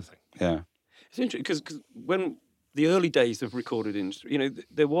records for anything. Yeah, it's interesting because when the early days of recorded industry,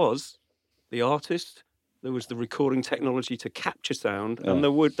 there was the artist, there was the recording technology to capture sound, and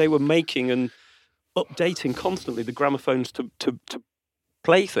they were making and updating constantly the gramophones to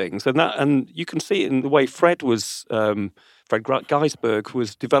play things, and you can see it in the way Fred Geisberg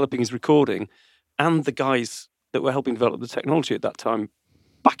was developing his recording, and the guys that were helping develop the technology at that time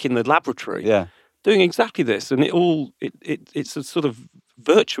back in the laboratory, doing exactly this, and it's a sort of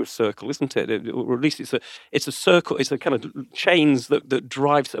virtuous circle, isn't it? Or at least it's a circle. It's a kind of chains that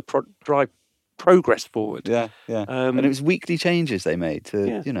drive progress forward. And it was weekly changes they made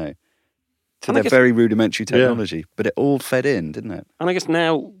to And their very rudimentary technology, but it all fed in, didn't it? And I guess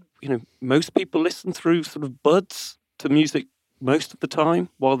now most people listen through sort of buds to music most of the time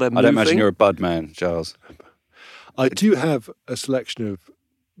while they're moving. I don't imagine you're a bud man, Giles. I do have a selection of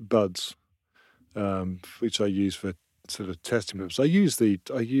buds, which I use for sort of testing purposes. I use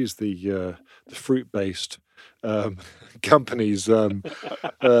the fruit based companies, and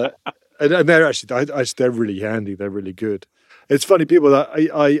they're actually they're really handy. They're really good. It's funny, people that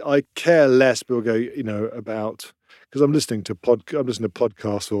I care less. People go, about. Because I'm listening to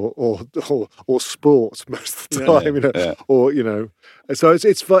podcasts or sports most of the time, or so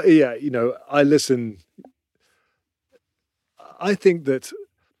it's fun. Yeah, I listen. I think that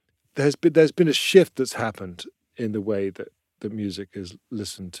there's been a shift that's happened in the way that the music is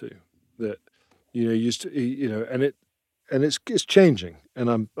listened to. That used to and it's changing, and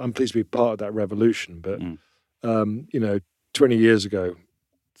I'm pleased to be part of that revolution. But 20 years ago.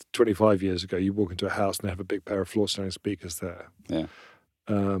 25 years ago, you walk into a house and they have a big pair of floor-standing speakers there. Yeah.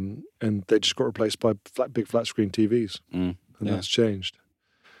 And they just got replaced by big flat screen TVs. And that's changed.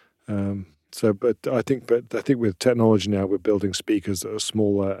 But I think with technology now, we're building speakers that are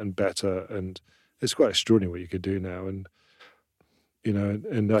smaller and better, and it's quite extraordinary what you could do now. And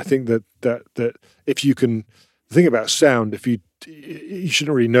and I think that if you can, the thing about sound, if you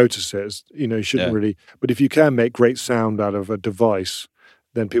shouldn't really notice it, you shouldn't really, but if you can make great sound out of a device,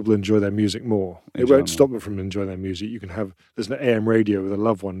 then people enjoy their music more. It won't stop them from enjoying their music. You can there's an AM radio with a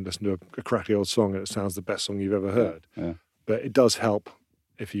loved one, listen to a crappy old song and it sounds the best song you've ever heard. Yeah. But it does help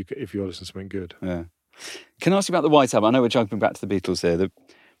if you're listening to something good. Yeah. Can I ask you about the White Album? I know we're jumping back to the Beatles here.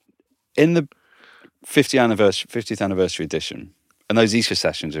 In the 50th anniversary edition, and those Easter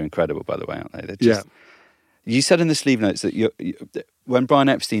sessions are incredible, by the way, aren't they? They're just, You said in the sleeve notes that when Brian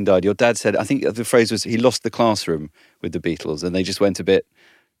Epstein died, your dad said, I think the phrase was, he lost the classroom with the Beatles, and they just went a bit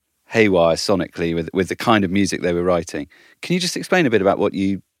haywire sonically with the kind of music they were writing. Can you just explain a bit about what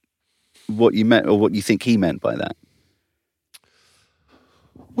you meant, or what you think he meant by that?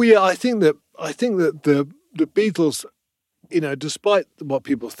 Well, yeah, I think that the Beatles, despite what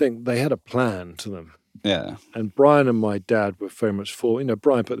people think, they had a plan to them. Yeah. And Brian and my dad were very much for,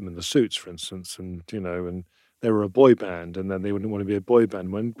 Brian put them in the Suits, for instance, and and they were a boy band, and then they wouldn't want to be a boy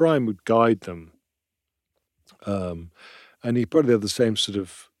band. When Brian would guide them, and he probably had the same sort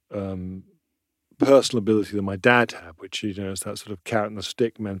of personal ability that my dad had, which is that sort of carrot and the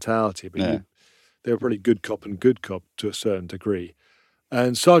stick mentality. But they were probably good cop and good cop to a certain degree.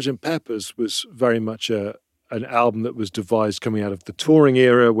 And Sgt. Pepper's was very much an album that was devised coming out of the touring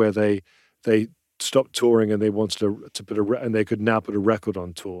era, where they stopped touring and they wanted to and they could now put a record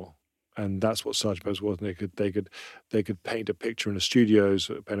on tour. And that's what Sgt. Pepper's was. And they could paint a picture in the studios,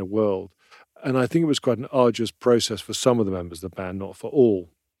 paint a world. And I think it was quite an arduous process for some of the members of the band, not for all.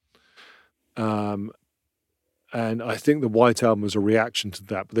 And I think the White Album was a reaction to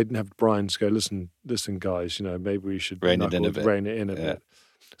that, but they didn't have Brian to go, listen, guys, maybe we should rein it in a bit.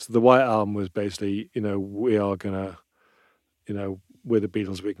 So the White Album was basically, we are gonna, we're the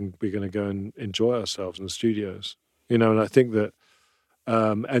Beatles. We're gonna go and enjoy ourselves in the studios, And I think that,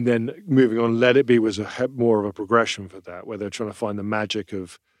 and then moving on, Let It Be was more of a progression for that, where they're trying to find the magic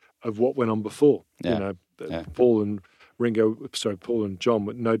of what went on before. Paul and John,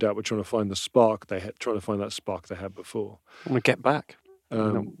 no doubt, were trying to find the spark trying to find that spark they had before. I want to get back.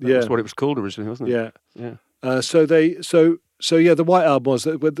 That's what it was called originally, wasn't it? Yeah. So the White Album was,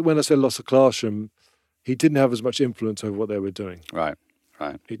 when I said lost the classroom, he didn't have as much influence over what they were doing. Right.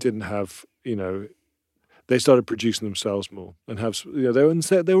 He didn't have, they started producing themselves more and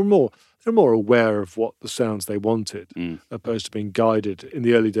they were more aware of what the sounds they wanted, opposed to being guided. In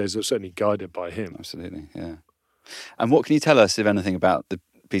the early days, they were certainly guided by him. Absolutely, yeah. And what can you tell us, if anything, about the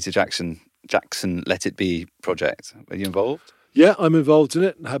Peter Jackson Let It Be project? Are you involved? Yeah, I'm involved in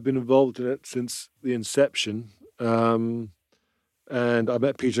it and have been involved in it since the inception. And I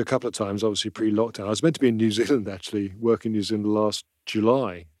met Peter a couple of times, obviously pre-lockdown. I was meant to be in New Zealand, actually, working in New Zealand last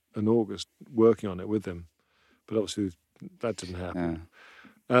July and August, working on it with him. But obviously that didn't happen.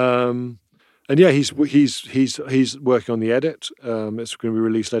 Yeah. And yeah, he's working on the edit. It's going to be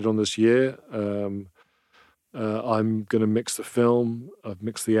released later on this year. I'm going to mix the film. I've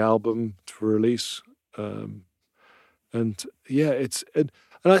mixed the album for release. And I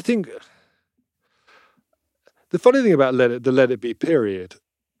think the funny thing about the Let It Be period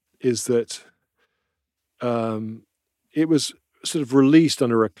is that it was sort of released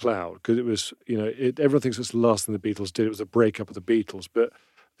under a cloud, because it was, everyone thinks it's the last thing the Beatles did. It was a breakup of the Beatles, but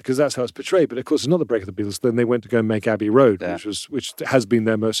because that's how it's portrayed. But of course, it's not the breakup of the Beatles. Then they went to go and make Abbey Road, which has been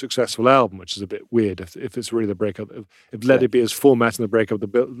their most successful album, which is a bit weird if it's really the breakup. If Let It Be is formatting the breakup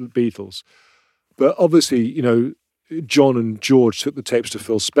of the Beatles. But obviously, John and George took the tapes to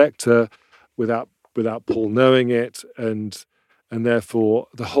Phil Spector without Paul knowing it, and therefore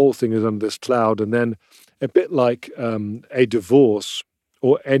the whole thing is under this cloud. And then a bit like a divorce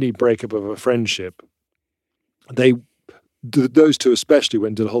or any breakup of a friendship. Those two especially went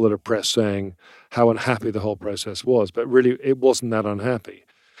and did a whole lot of press saying how unhappy the whole process was, but really it wasn't that unhappy.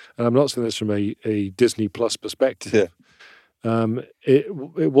 And I'm not saying this from a Disney Plus perspective. Yeah.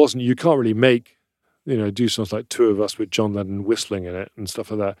 It wasn't. You can't really make, do songs like Two of Us with John Lennon whistling in it and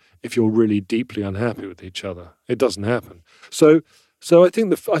stuff like that if you're really deeply unhappy with each other. It doesn't happen. So I think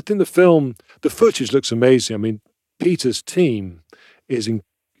the film, the footage looks amazing. I mean, Peter's team is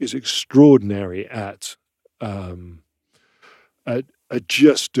extraordinary at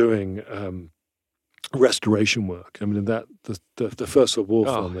just doing restoration work. I mean, the First World War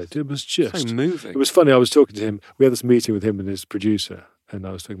film they did, it was just so moving. It was funny. I was talking to him. We had this meeting with him and his producer, and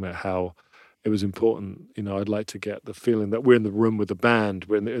I was talking about how it was important. I'd like to get the feeling that we're in the room with the band,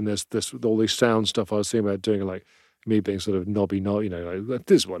 and there's all these sound stuff I was thinking about doing, like me being sort of knobby, like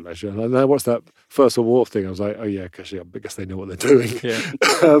this one leisure. And then what's that First World War thing? I was like, oh yeah, because I guess they know what they're doing. Yeah.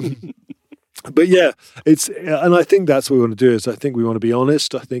 But yeah, and I think that's what we want to do. Is I think we want to be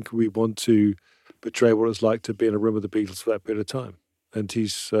honest. I think we want to portray what it's like to be in a room with the Beatles for that period of time. And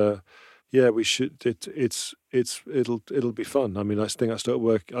he's, we should. It'll be fun. I mean, I think I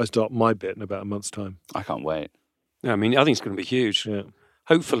start my bit in about a month's time. I can't wait. Yeah, I mean, I think it's going to be huge. Yeah.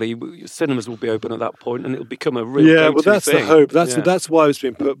 Hopefully, cinemas will be open at that point, and it'll become a real that's thing. the hope. That's why it's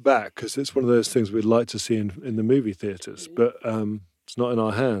been put back, because it's one of those things we'd like to see in the movie theatres, but it's not in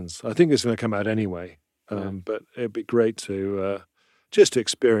our hands. I think it's going to come out anyway, but it'd be great to just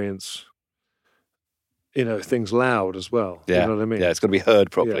experience, things loud as well. Yeah. You know what I mean? Yeah, it's got to be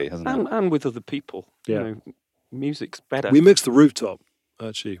heard properly, hasn't it? And with other people. Yeah. Music's better. We mixed the rooftop.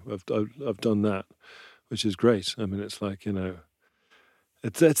 Actually, I've done that, which is great. I mean, it's like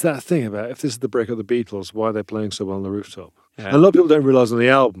It's that thing about if this is the break of the Beatles, why are they playing so well on the rooftop? Yeah. And a lot of people don't realise on the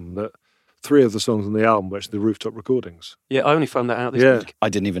album that 3 of the songs on the album were actually the rooftop recordings. Yeah, I only found that out this week. I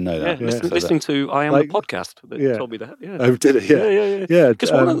didn't even know that. Yeah, listening to I Am the podcast that told me that. Yeah. Oh, did it? Yeah. Yeah.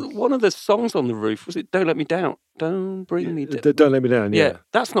 Because one of the songs on the roof was it "Don't Let Me Down," "Don't Bring Me Down." Don't Let Me Down. Yeah,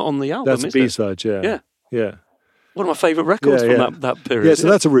 that's not on the album. that's is a B-side. it? Yeah. One of my favourite records from that period. Yeah, so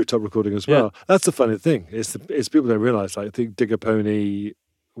that's a rooftop recording as well. That's the funny thing. It's people don't realise. Like I think Digger Pony,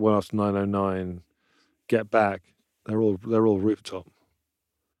 One After 909, Get Back. They're all rooftop.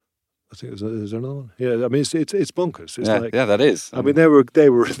 I think there's another one. Yeah, I mean it's bonkers. It's that is. I mean they were a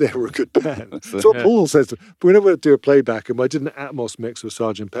good band. That's what Paul says. Whenever I do a playback, and I did an Atmos mix with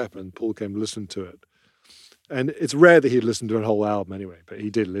Sgt. Pepper, and Paul came to listen to it. And it's rare that he'd listen to a whole album anyway, but he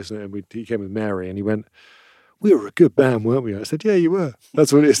did listen. And he came with Mary, and he went, "We were a good band, weren't we?" I said, "Yeah, you were."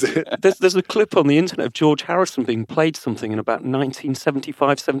 That's what it is. There's a clip on the internet of George Harrison being played something in about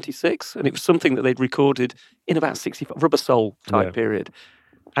 1975, 76, and it was something that they'd recorded in about 65, Rubber Soul type period.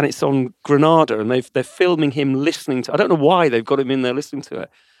 And it's on Granada, and they're filming him listening to. I don't know why they've got him in there listening to it.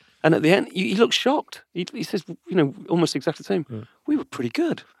 And at the end, he looks shocked. He says, almost exactly the same. Yeah. We were pretty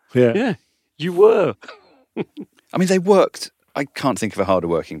good. Yeah, you were. I mean, they worked. I can't think of a harder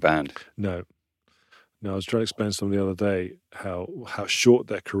working band. No, I was trying to explain to someone the other day how short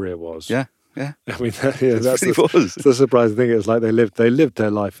their career was. Yeah. I mean, that's was. the surprising thing. It's like they lived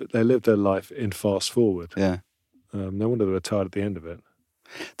their life in fast forward. Yeah. No wonder they were tired at the end of it.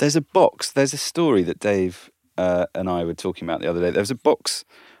 There's a story that Dave and I were talking about the other day. There was a box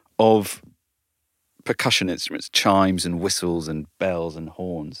of percussion instruments, chimes and whistles and bells and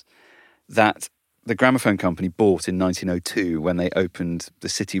horns, that the gramophone company bought in 1902 when they opened the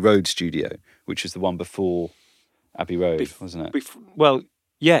City Road studio, which was the one before Abbey Road, wasn't it? Well,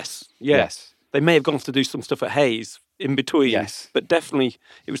 yes. They may have gone to do some stuff at Hayes in between. Yes, but definitely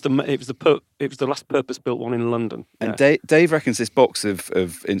it was the last purpose-built one in London. And Dave reckons this box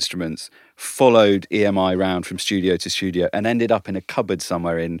of instruments followed EMI round from studio to studio and ended up in a cupboard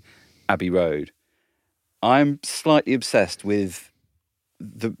somewhere in Abbey Road. I'm slightly obsessed with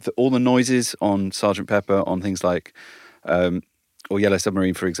all the noises on Sgt. Pepper, on things like or Yellow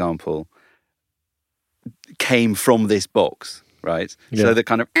Submarine, for example, came from this box. Right, so the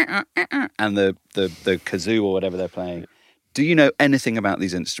kind of and the kazoo or whatever they're playing. Do you know anything about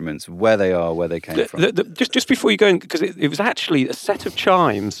these instruments? Where they are, where they came from? Just before you go in, because it was actually a set of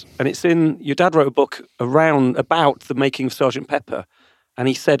chimes, and it's in your dad wrote a book about the making of Sgt. Pepper, and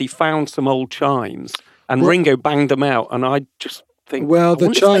he said he found some old chimes, and Ringo banged them out, and I just think,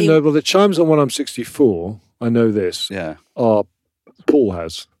 the chimes on When I'm 64, I know this. Yeah, are Paul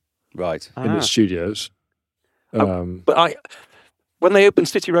has in the studios. But when they opened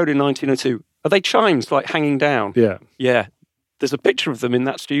City Road in 1902, are they chimes like hanging down? Yeah. There's a picture of them in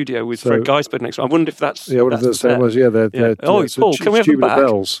that studio with Fred Geisberg next to them. I wonder if that's... Yeah, what if the same was? Yeah, they're Paul, can we have them back?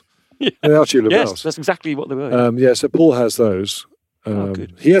 Bells. They are tubular Yes, bells. that's exactly what they were. So Paul has those.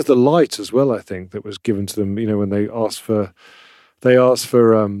 Good. He has the light as well, I think, that was given to them, when they asked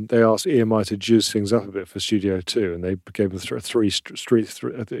EMI to juice things up a bit for Studio 2, and they gave them three,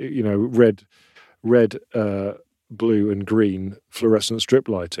 red, blue and green fluorescent strip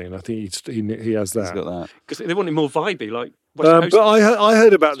lighting, and I think he has that. He's got that. Because they wanted more vibey, like West Coast. But I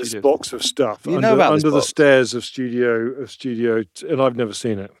heard about this Studios. box of stuff You know about this under the box? stairs of Studio, and I've never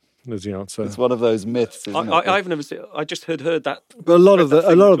seen it. There's the answer. It's one of those myths, isn't it? I've never seen. I just heard that. But a lot of that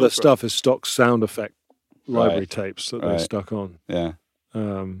thing the you talked stuff is stock sound effect library Right. tapes that they Right. stuck on. Yeah.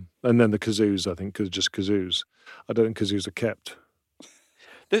 And then the kazoos, I think, just kazoos. I don't think kazoos are kept.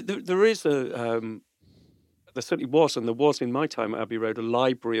 There is a. There certainly was, and there was in my time at Abbey Road, a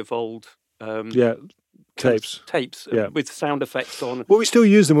library of old Tapes. tapes Yeah. with sound effects on. Well, we still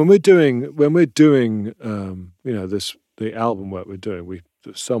use them when we're doing the album work we're doing.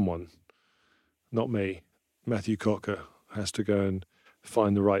 Someone, not me, Matthew Cocker, has to go and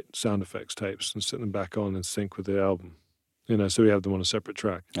find the right sound effects tapes and sit them back on in sync with the album. So we have them on a separate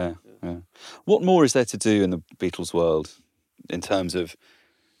track. Yeah. What more is there to do in the Beatles world in terms of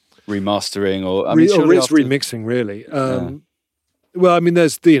remastering or surely It's after- remixing, really. Well, I mean,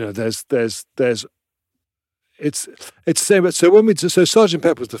 there's it's same. So Sgt.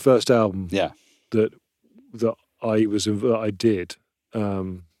 Pepper was the first album Yeah. that I did.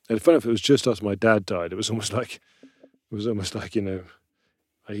 And funny enough, it was just after my dad died. It was almost like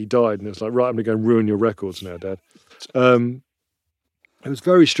he died, and it was like, right, I'm going to go and ruin your records now, Dad. It was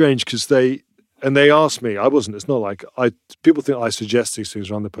very strange because they asked me. I wasn't. It's not like people think I suggest these things,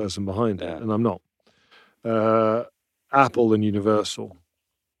 or I'm the person behind it, Yeah. and I'm not. Apple and Universal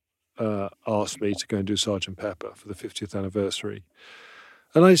asked me to go and do Sgt. Pepper for the 50th anniversary,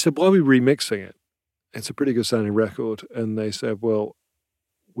 and I said, "Why are we remixing it? It's a pretty good sounding record." And they said, "Well,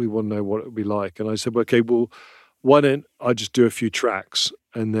 we want to know what it would be like." And I said, "Okay, well, why don't I just do a few tracks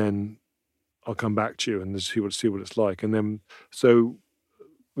and then I'll come back to you and see what it's like." And then so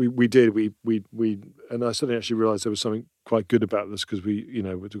we did. And I suddenly actually realised there was something quite good about this because we've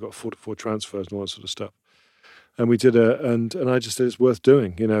got 4-4 transfers and all that sort of stuff. And we did and I just said it's worth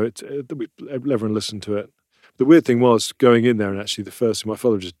doing. Everyone listened to it. The weird thing was going in there and actually the first thing, my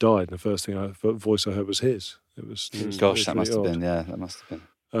father just died, and the first voice I heard was his. It was Gosh, that really must have odd. been. Yeah, that must have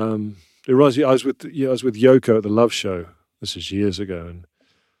been. It reminds me, I was with Yoko at the Love Show. This is years ago,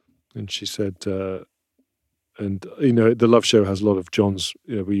 and she said, the Love Show has a lot of John's.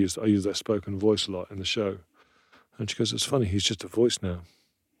 I use their spoken voice a lot in the show, and she goes, "It's funny, he's just a voice now."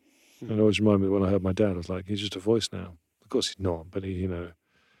 And it always reminded me when I heard my dad. I was like, "He's just a voice now." Of course, he's not, but it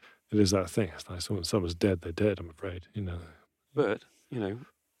is that thing. It's like when someone's dead, they're dead. I'm afraid, But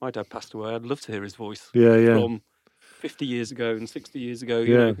my dad passed away. I'd love to hear his voice. Yeah. From 50 years ago and 60 years ago.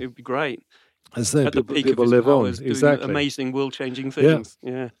 Yeah. It would be great. As they At the peak people of his live on, powers, doing exactly. amazing, world-changing things.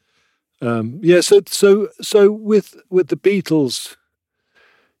 Yeah. So with the Beatles,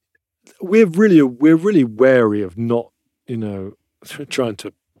 we're really wary of not trying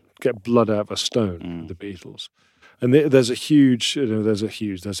to get blood out of a stone with the Beatles. And there's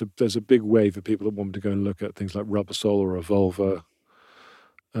a big wave of people that want to go and look at things like Rubber Soul or Revolver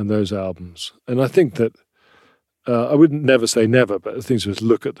and those albums. And I think that I wouldn't never say never, but the thing is just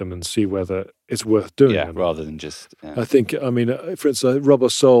look at them and see whether it's worth doing. Yeah, them. rather than just. Yeah. I think, for instance, Rubber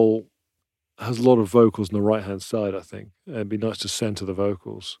Soul has a lot of vocals on the right-hand side, I think. It'd be nice to center the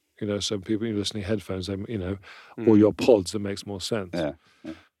vocals, so people listening headphones, or your pods, it makes more sense. Yeah.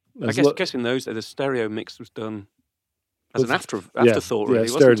 I guess in those days, the stereo mix was done as an afterthought, really,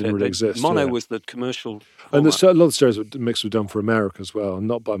 stereo wasn't didn't it? really exist. Mono yeah. was the commercial And format. a lot of stereos mix were done for America as well, and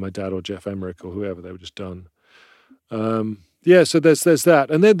not by my dad or Jeff Emmerich or whoever. They were just done. So there's that,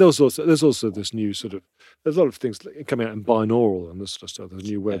 and then there's also this new sort of. There's a lot of things coming out in binaural and this sort of stuff. There's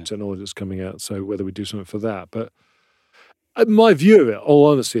new web technology that's coming out. So whether we do something for that, but my view of it, all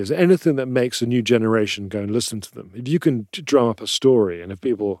honesty, is anything that makes a new generation go and listen to them. If you can drum up a story, and if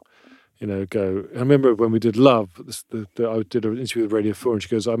people, go. I remember when we did Love. I did an interview with Radio 4, and she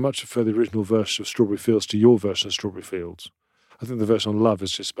goes, "I much prefer the original version of Strawberry Fields to your version of Strawberry Fields. I think the version on Love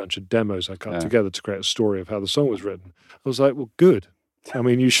is just a bunch of demos I cut together to create a story of how the song was written." I was like, "Well, good. I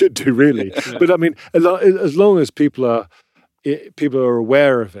mean, you should do really." But I mean, as long as people are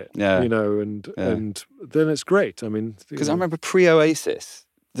aware of it, and then it's great. I mean, Because I remember pre-Oasis,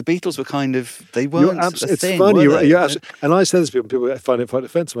 the Beatles were they weren't a it's thing, funny, were right? they? And I say this to people find it quite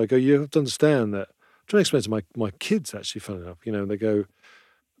offensive. I go, you have to understand that. I'm trying to explain to my kids, actually, funny enough, and they go,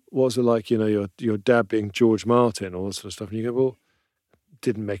 "What was it like, your dad being George Martin," all that sort of stuff. And you go, "Well,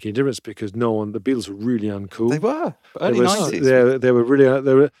 didn't make any difference because the Beatles were really uncool. They were early They were- 90s. They were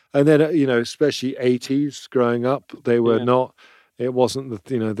really, and then especially 80s growing up, they were Yeah. not. It wasn't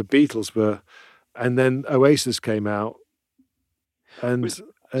the Beatles were, and then Oasis came out, and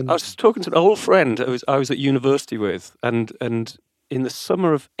I was talking to an old friend I was at university with, and in the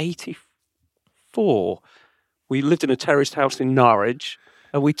summer of '84, we lived in a terraced house in Norwich,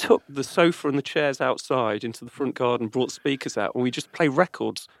 and we took the sofa and the chairs outside into the front garden, brought speakers out, and we just play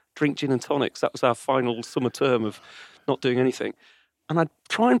records, drink gin and tonics. That was our final summer term of not doing anything. And I'd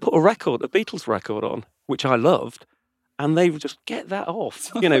try and put a Beatles record on, which I loved, and they would just get that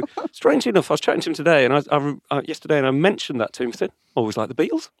off. Strangely enough, I was chatting to him today, and yesterday, and I mentioned that to him. He said, "Always like the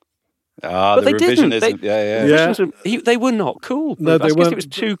Beatles." Ah, But the they didn't. revisionism. Yeah. They were not cool. No, I they guess weren't. it was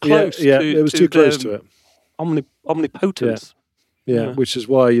too close. It was too close to it. Omnipotence. Yeah, which is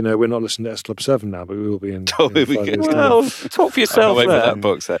why we're not listening to S Club 7 now, but we will be in. Oh, in here we 5 go. years' time. Well, talk for yourself Wait for there. that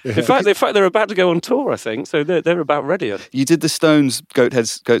book set. In fact, they're about to go on tour, I think, so they're about ready. You did the Stones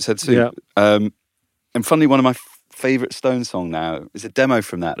Goat's Head Soup. And funnily, one of my favourite Stones song now is a demo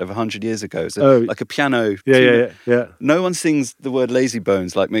from that of 100 years ago. It's like a piano. Yeah. No one sings the word lazy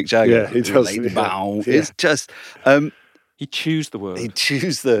bones like Mick Jagger. Yeah, he does. Lazy Yeah. bones. Yeah. It's just... He chose the word. He'd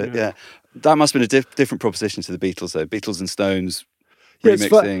choose yeah. That must have been a different proposition to the Beatles, though. Beatles and Stones Yeah, it's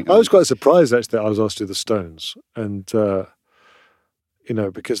remixing. I was quite surprised actually that I was asked to do the Stones, and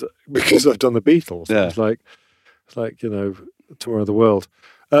because I've done the Beatles. Yeah. It's like tour of the world.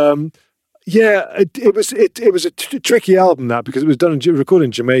 It was a tricky album that because it was recorded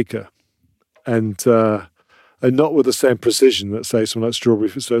in Jamaica, and not with the same precision that say something like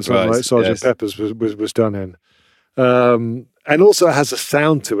like Sergeant Pepper's was done in. And also it has a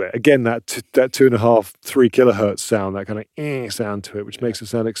sound to it. Again, that 2.5, 3 kilohertz sound, that kind of sound to it, which makes it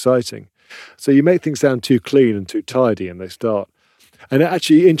sound exciting. So you make things sound too clean and too tidy, and they start. And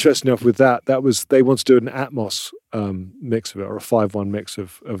actually, interesting enough with that was they wanted to do an Atmos mix of it, or a 5.1 mix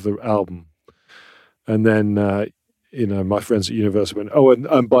of the album. And then, my friends at university went, oh,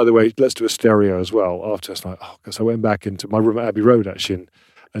 and by the way, let's do a stereo as well. After it's like, because I went back into my room at Abbey Road actually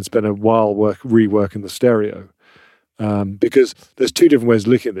and spent a while reworking the stereo. Because there's two different ways of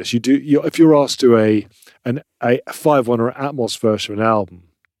looking at this. If you're asked to a 5.1 or an Atmos version of an album,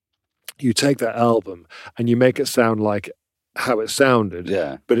 you take that album and you make it sound like how it sounded,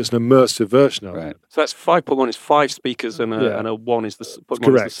 but it's an immersive version of it. So that's 5.1 is 5 speakers and a 1 is the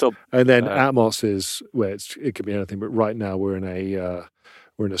sub. And then Atmos is where it could be anything, but right now we're in a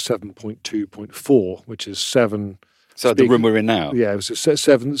 7.2.4, which is 7. So the room we're in now. Yeah, it was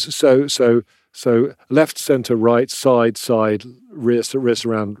 7. So left, centre, right, side, rear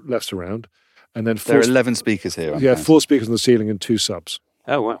surround, left surround, and then there are 11 speakers here. 4 speakers on the ceiling and 2 subs.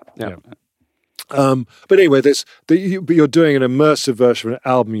 Oh wow! Yeah. But anyway, you're doing an immersive version of an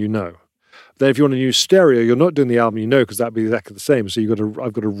album, Then if you want to use stereo, you're not doing the album, because that'd be exactly the same. So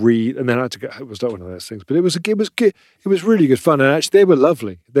I've got to read, and then I had to go. It was not one of those things, but it was really good fun, and actually they were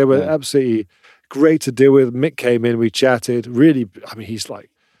lovely. They were absolutely great to deal with. Mick came in, we chatted. Really, I mean, he's like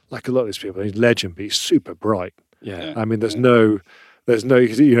a lot of these people. He's a legend, but he's super bright. Yeah. I mean, there's no,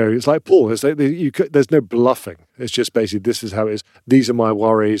 it's like Paul. There's no bluffing. It's just basically this is how it is. These are my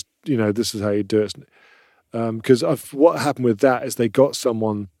worries. This is how you do it. Because what happened with that is they got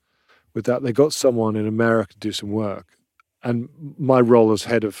someone in America to do some work, and my role as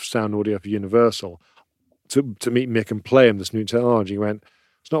head of sound audio for Universal to meet Mick and play him this new technology. He went,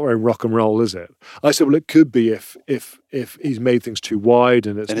 it's not very rock and roll, is it? I said, well, it could be if he's made things too wide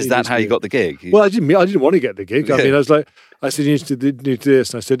and it's. And is that how you got the gig? Well, I didn't want to get the gig. I mean, I said, you need to do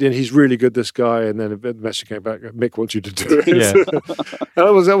this, and I said, and he's really good, this guy. And then the message came back, Mick wants you to do it. Yeah. And I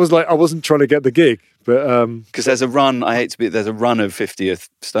was like, I wasn't trying to get the gig, but because there's a run. There's a run of 50th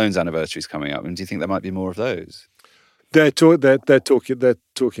Stones anniversaries coming up, and do you think there might be more of those? They're talking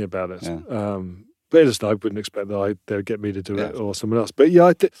about it. Yeah. But listen, I wouldn't expect that they'd get me to do it or someone else. But yeah,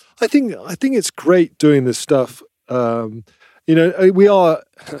 I think it's great doing this stuff. We are,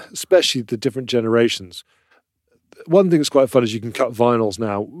 especially the different generations. One thing that's quite fun is you can cut vinyls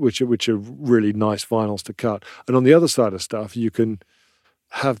now, which are really nice vinyls to cut. And on the other side of stuff, you can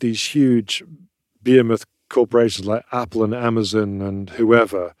have these huge behemoth corporations like Apple and Amazon and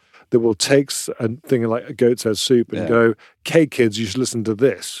whoever that will take a thing like a Goat's Head Soup and go, "Okay, kids, you should listen to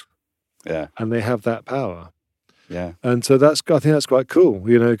this." Yeah, and they have that power. Yeah, and so I think that's quite cool,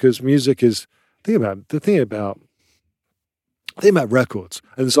 because music is the thing about records,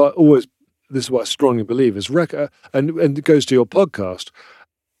 and so this is what I strongly believe is record, and it goes to your podcast.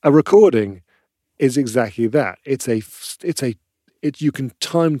 A recording is exactly that. You can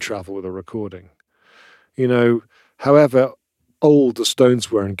time travel with a recording. However, old the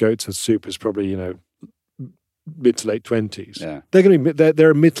Stones were and Goats Head Soup is probably, you know, mid to late 20s. Yeah.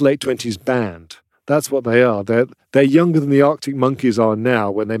 They're a mid to late 20s band. That's what they are. They're younger than the Arctic Monkeys are now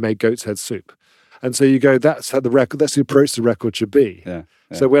when they made Goat's Head Soup. And so you go, that's the approach the record should be. Yeah.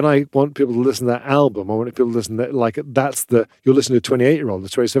 So when I want people to listen to that album, I want people to listen to you're listening to a 28-year-old, a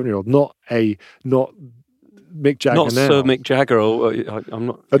 27-year-old, not Mick Jagger Not now. Sir Mick Jagger. I'm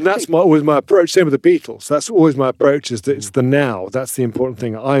not. And that's always my approach. Same with the Beatles. That's always my approach. Is that it's the now. That's the important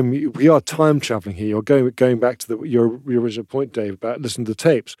thing. We are time traveling here. You're going back to your original point, Dave, about listening to the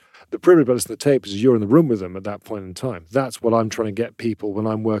tapes. The privilege about listening to the tapes is you're in the room with them at that point in time. That's what I'm trying to get people when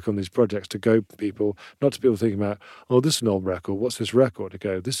I'm working on these projects, to go people, not to people thinking about, oh, this is an old record. What's this record? To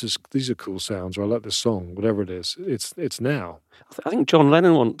go, these are cool sounds, or I like this song, whatever it is. It's now. I think John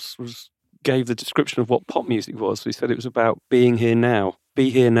Lennon once gave the description of what pop music was. He said it was about being here now. Be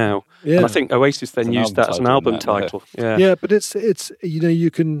here now. Yeah. And I think Oasis then It's an used that as an album album title, title. Yeah. Yeah, but it's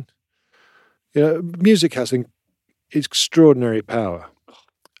music has extraordinary power.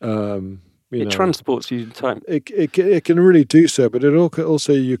 It transports you in time. It can really do so, but it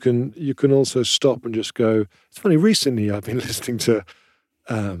also you can also stop and just go. It's funny. Recently, I've been listening to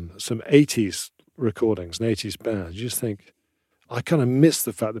some '80s recordings and '80s bands. You just think, I kind of miss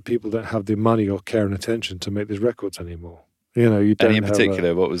the fact that people don't have the money or care and attention to make these records anymore. You know, you don't. Any in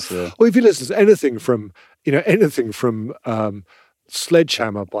particular? What was? Well, if you listen to anything from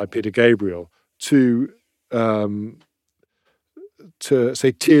Sledgehammer by Peter Gabriel to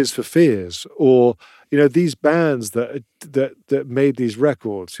say Tears for Fears, or these bands that made these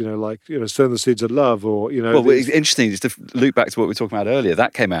records, Sowing the Seeds of Love, or Well, it's interesting just to loop back to what we were talking about earlier.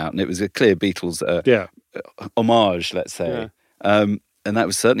 That came out, and it was a clear Beatles homage, let's say. Yeah. And that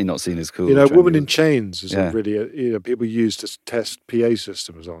was certainly not seen as cool. Woman in Chains is really people use to test PA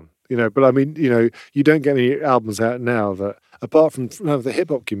systems on. But I mean, you don't get any albums out now that, apart from the hip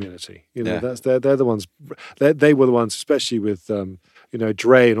hop community, they're the ones. They were the ones, especially with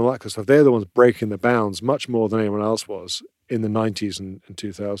Dre and all that kind of stuff. They're the ones breaking the bounds much more than anyone else was in the 90s and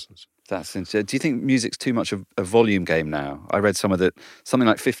 2000s. That's interesting. Do you think music's too much of a volume game now? I read something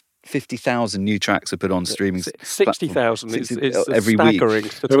like 50,000 new tracks are put on streaming. 60,000 is every staggering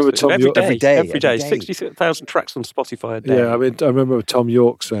week. statistic. Every day. 60,000 tracks on Spotify a day. Yeah, I mean, I remember Tom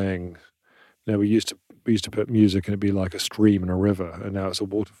York saying, we used to put music and it'd be like a stream and a river, and now it's a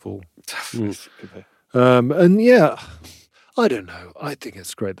waterfall. And yeah, I don't know. I think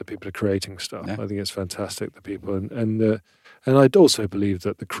it's great that people are creating stuff. Yeah. I think it's fantastic that people and I'd also believe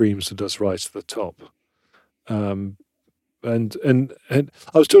that the cream does rise to the top. And I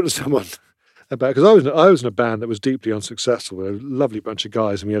was talking to someone about, because I was in a band that was deeply unsuccessful with a lovely bunch of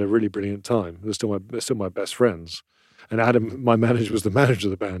guys, and we had a really brilliant time. They're still my best friends. And Adam, my manager, was the manager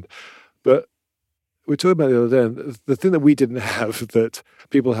of the band. But we were talking about the other day, and the thing that we didn't have that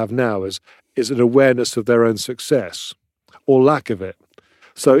people have now is an awareness of their own success or lack of it.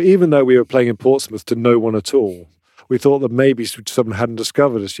 So even though we were playing in Portsmouth to no one at all, we thought that maybe someone hadn't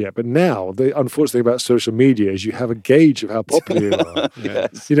discovered us yet. But now, the unfortunate thing about social media is you have a gauge of how popular you are.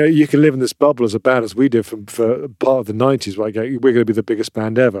 Yes. You can live in this bubble as a band, as we did for part of the 90s, where we're going to be the biggest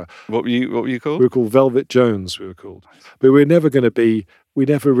band ever. What were you called? We were called Velvet Jones, we were called. But we're never going to be, we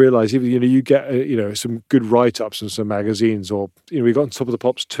never realised, even, you get, some good write-ups in some magazines, or, we got on Top of the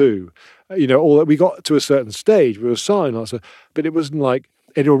Pops too. All that we got to a certain stage, we were signed, but it wasn't like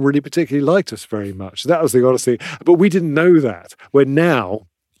anyone really particularly liked us very much. That was the honesty. But we didn't know that. Where now,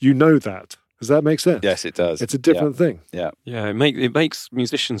 you know that. Does that make sense? Yes, it does. It's a different thing. Yeah. Yeah, it makes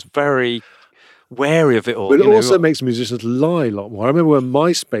musicians very wary of it all. But it also makes musicians lie a lot more. I remember when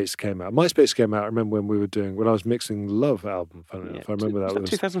MySpace came out. I remember when I was mixing Love album. I remember that was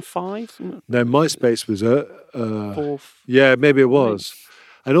 2005? No, MySpace was Fourth. Yeah, maybe it was.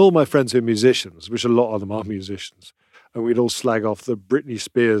 And all my friends who are musicians, which a lot of them are musicians, and we'd all slag off the Britney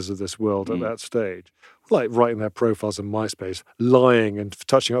Spears of this world at that stage, like writing their profiles on MySpace, lying and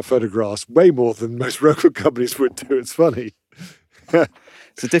touching up photographs way more than most record companies would do. It's funny.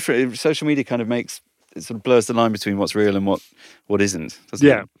 It's a different. Social media kind of it sort of blurs the line between what's real and what isn't, doesn't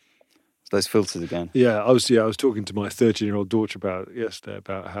it? It's those filters again. Yeah, I was talking to my 13-year-old daughter about it yesterday,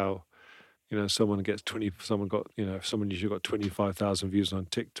 about how someone usually got 25,000 views on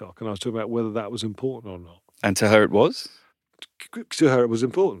TikTok, and I was talking about whether that was important or not. And to her it was? To her it was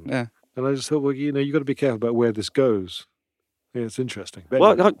important. Yeah. And I just thought, well, you've got to be careful about where this goes. Yeah, it's interesting. But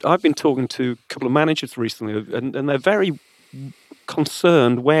well, anyway. I've been talking to a couple of managers recently, and they're very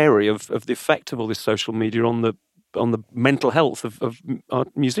concerned, wary of the effect of all this social media on the mental health of our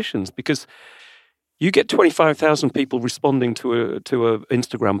musicians, because you get 25,000 people responding to a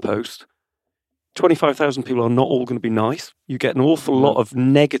Instagram post. 25,000 people are not all going to be nice. You get an awful lot of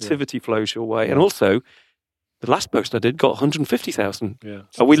negativity flows your way. And also, the last post I did got 150,000. Yeah.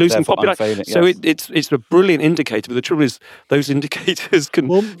 Are we losing Therefore popularity? unfailing, So yes. it's a brilliant indicator. But the trouble is, those indicators can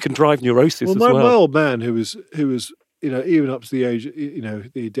drive neurosis as well. My old man, who was even up to the age,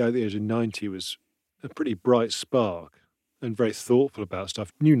 he died at the age of 90, was a pretty bright spark and very thoughtful about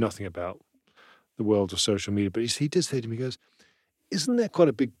stuff. Knew nothing about the world of social media, but he did say to me, he goes, "Isn't there quite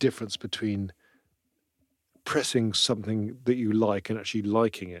a big difference between pressing something that you like and actually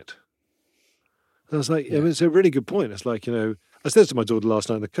liking it?" And I was like, it's a really good point. It's like, I said to my daughter last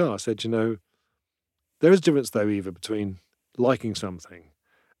night in the car, I said, there is a difference though, Eva, between liking something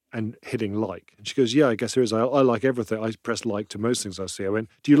and hitting like. And she goes, yeah, I guess there is. I like everything. I press like to most things I see. I went,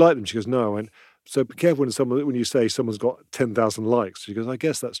 do you like them? She goes, no. I went, so be careful when you say someone's got 10,000 likes. She goes, I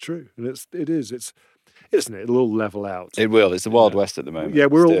guess that's true. And it is. Isn't it? It'll all level out. It will. It's the Wild West at the moment. Yeah,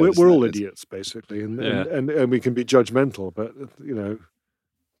 we're all It's- idiots basically, and we can be judgmental, but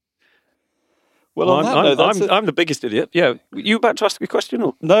Well, on that note, that's I'm the biggest idiot. Yeah, you about to ask a question,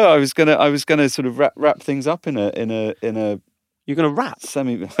 or no, I was gonna sort of wrap things up in a you're going to rap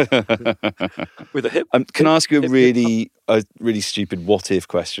semi. with a hip? Can I ask you a hip- really stupid what if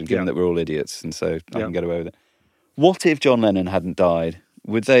question? Given that we're all idiots, and so I can get away with it. What if John Lennon hadn't died?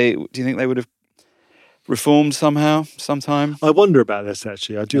 Do you think they would have reformed somehow, sometime? I wonder about this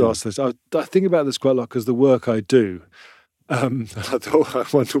actually. I do ask this. I think about this quite a lot because the work I do. I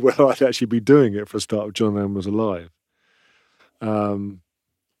wonder whether I'd actually be doing it for a start if John Lennon was alive.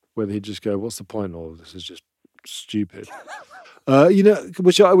 Whether he'd just go, "What's the point? All of this is just stupid."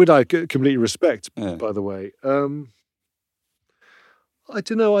 Which I completely respect. Yeah. By the way, I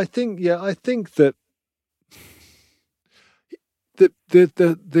don't know. I think that the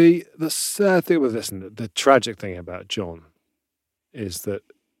sad thing with this, and the tragic thing about John, is that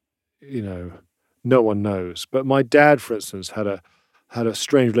no one knows. But my dad, for instance, had a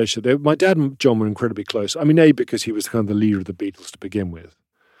strange relationship. My dad and John were incredibly close. I mean, because he was kind of the leader of the Beatles to begin with.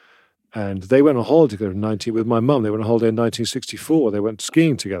 And they went on holiday together with my mum. They went on holiday in 1964. They went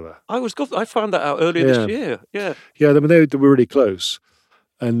skiing together. I found that out earlier this year. Yeah. Yeah, I mean, they were really close.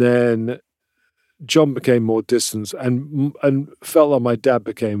 And then John became more distant and felt like my dad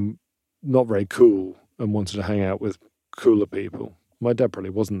became not very cool and wanted to hang out with cooler people. My dad probably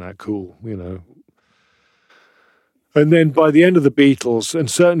wasn't that cool, And then by the end of the Beatles, and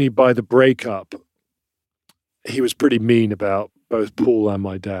certainly by the breakup, he was pretty mean about both Paul and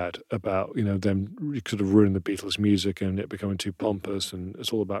my dad, about, them sort of ruining the Beatles' music and it becoming too pompous and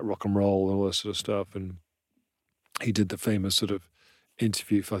it's all about rock and roll and all this sort of stuff. And he did the famous sort of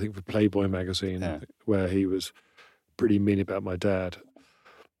interview, for Playboy magazine, where he was pretty mean about my dad.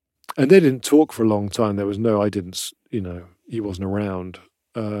 And they didn't talk for a long time. There was he wasn't around.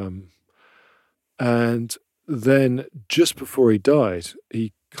 And then just before he died,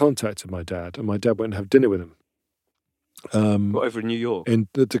 he contacted my dad, and my dad went and have dinner with him. Over in New York? In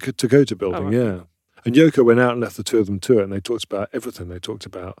the Dakota building, right. yeah. And Yoko went out and left the two of them to it, and they talked about everything. They talked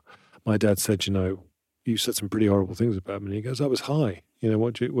about, my dad said, you said some pretty horrible things about me. And he goes, I was high.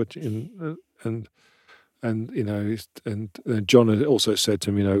 And John had also said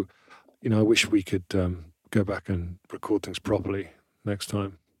to him, I wish we could go back and record things properly next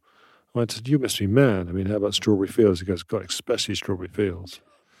time. I said, you must be mad. I mean, how about Strawberry Fields? He goes, God, especially Strawberry Fields.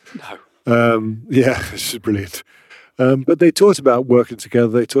 No. Yeah, this is brilliant. But they talked about working together.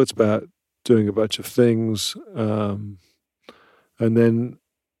 They talked about doing a bunch of things. And then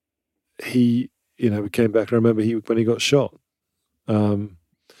he, we came back. And I remember when he got shot. And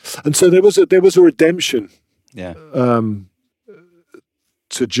so there was a redemption to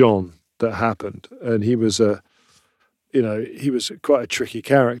John that happened. And he was quite a tricky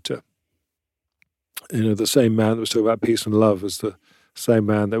character. The same man that was talking about peace and love was the same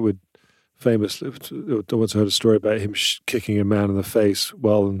man that would famously, I once heard a story about him kicking a man in the face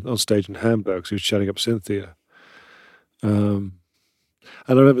while on stage in Hamburg because he was chatting up Cynthia. And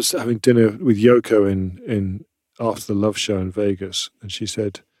I remember having dinner with Yoko in after the Love Show in Vegas, and she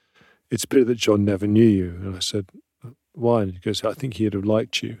said, "It's a pity that John never knew you." And I said, "Why?" And he goes, "I think he'd have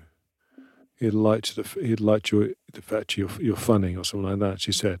liked you. He'd liked the fact you're funny or something like that."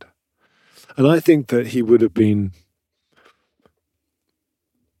 She said, and I think that he would have been.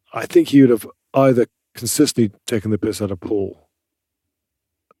 I think he would have either consistently taken the piss out of Paul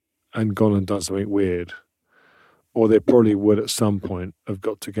and gone and done something weird, or they probably would at some point have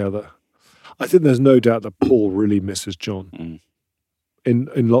got together. I think there's no doubt that Paul really misses John in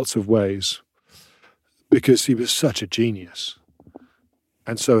lots of ways because he was such a genius.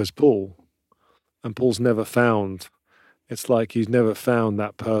 And so is Paul. And Paul's never found It's like he's never found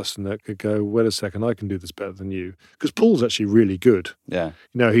that person that could go, wait a second, I can do this better than you. Because Paul's actually really good. Yeah.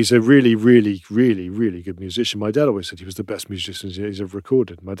 He's a really, really, really, really good musician. My dad always said he was the best musician he's ever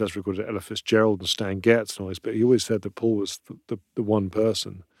recorded. My dad's recorded Ella Fitzgerald and Stan Getz and all this, but he always said that Paul was the one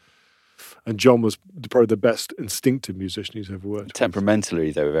person. And John was probably the best instinctive musician he's ever worked with.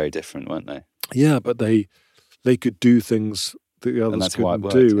 Temperamentally, they were very different, weren't they? Yeah, but they could do things that the others couldn't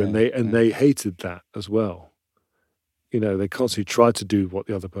do, and they hated that as well. They constantly tried to do what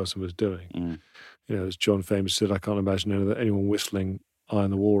the other person was doing. As John famously said, I can't imagine anyone whistling "I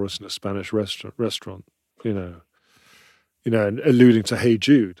Am the Walrus" in a Spanish restaurant. And alluding to "Hey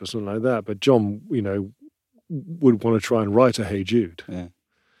Jude" or something like that. But John, would want to try and write a "Hey Jude." Yeah.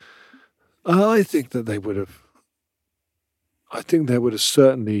 I think that they would have. I think they would have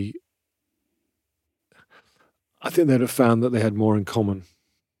certainly. I think they'd have found that they had more in common.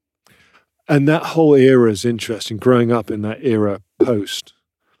 And that whole era is interesting, growing up in that era post.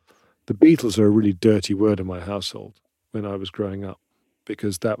 The Beatles are a really dirty word in my household when I was growing up,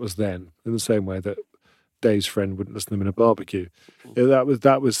 because that was then, in the same way that Dave's friend wouldn't listen to them in a barbecue.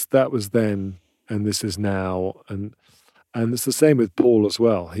 That was then, and this is now. And it's the same with Paul as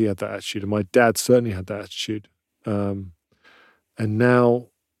well. He had that attitude, and my dad certainly had that attitude. And now,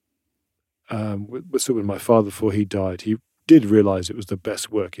 with my father before he died, he did realise it was the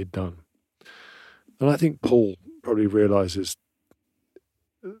best work he'd done. And I think Paul probably realises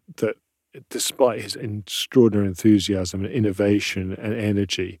that despite his extraordinary enthusiasm and innovation and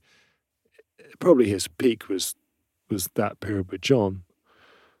energy, probably his peak was that period with John.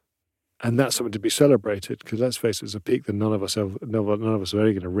 And that's something to be celebrated, because let's face it, it's a peak that none of us are ever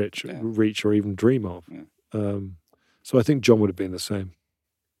going to reach or even dream of. Yeah. So I think John would have been the same.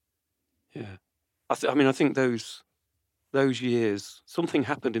 Yeah. I think those years, something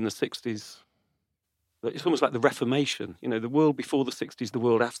happened in the 60s. It's almost like the Reformation. The world before the 60s, the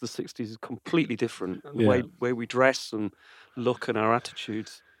world after the 60s is completely different. And the way we dress and look and our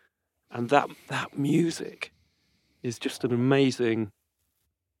attitudes. And that music is just an amazing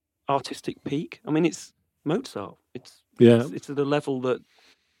artistic peak. I mean, it's Mozart. It's at a level that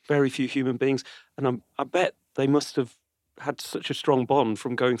very few human beings, and I bet they must have had such a strong bond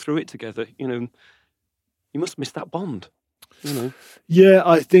from going through it together. You must miss that bond. Yeah,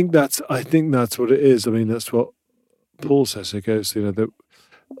 I think that's what it is. I mean, that's what Paul says. He goes, that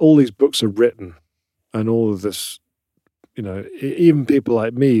all these books are written, and all of this, even people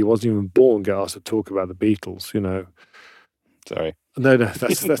like me, who wasn't even born, get asked to talk about the Beatles. Sorry. No,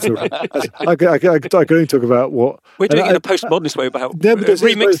 that's all right. I can only talk about what we're doing in a postmodernist way about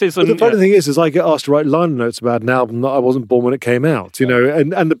remixes. The funny thing is I get asked to write liner notes about an album that I wasn't born when it came out.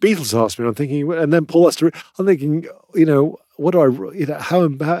 and the Beatles asked me, and I'm thinking, and then Paul has to. I'm thinking, what do I? How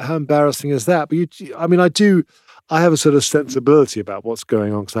embarrassing is that? But I have a sort of sensibility about what's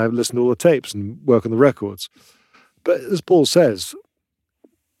going on, because I have listened to all the tapes and work on the records. But as Paul says,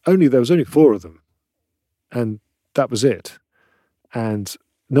 there was only 4 of them, and that was it. And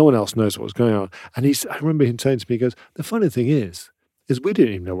no one else knows what was going on. And I remember him saying to me, he goes, the funny thing is we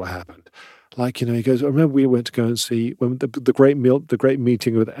didn't even know what happened. He goes, I remember we went to go and see when the great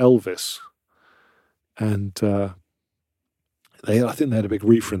meeting with Elvis. And I think they had a big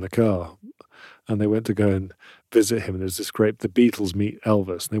reefer in the car. And they went to go and visit him. And there's the Beatles meet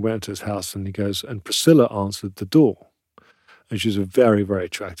Elvis. And they went to his house, and he goes, and Priscilla answered the door. And she was a very, very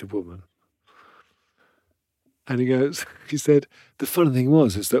attractive woman. And he said, the funny thing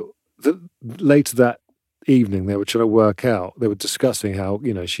is that later that evening they were trying to work out, they were discussing how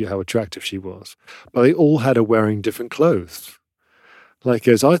attractive she was. But they all had her wearing different clothes. I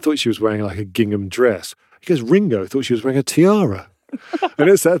thought she was wearing like a gingham dress. He goes, Ringo thought she was wearing a tiara. And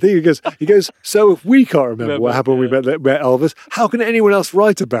it's that thing, he goes, so if we can't remember what happened when we met Elvis, how can anyone else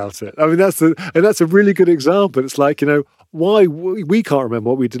write about it? I mean, that's a really good example. It's like, why we can't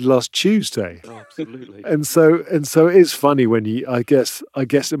remember what we did last Tuesday. Oh, absolutely. And so it is funny when I guess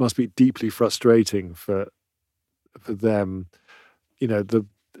it must be deeply frustrating for them, it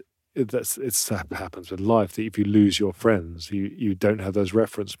happens with life, that if you lose your friends, you don't have those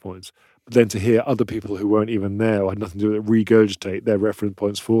reference points. But then to hear other people who weren't even there or had nothing to do with it regurgitate their reference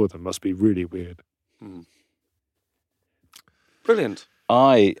points for them must be really weird. Brilliant.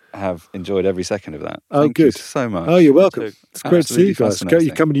 I have enjoyed every second of that. Oh, Thank good. you so much. Oh, you're welcome. It's great to see you guys. Fascinating.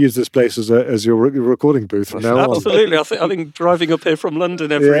 You come and use this place as your recording booth from now on. Absolutely. I think driving up here from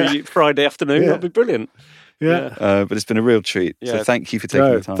London every Friday afternoon would be brilliant. Yeah. But it's been a real treat. Yeah. So thank you for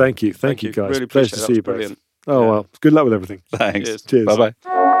taking the time. Thank you, guys. Really Pleasure to see you both. brilliant. Oh, well. Good luck with everything. Thanks. Cheers. Bye-bye.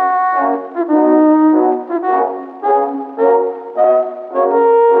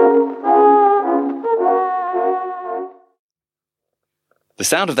 The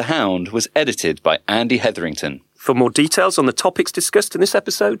Sound of the Hound was edited by Andy Hetherington. For more details on the topics discussed in this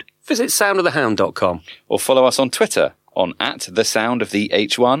episode, visit soundofthehound.com. Or follow us on Twitter on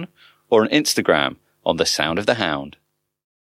 @thesoundoftheH1 or on Instagram on The Sound of the Hound.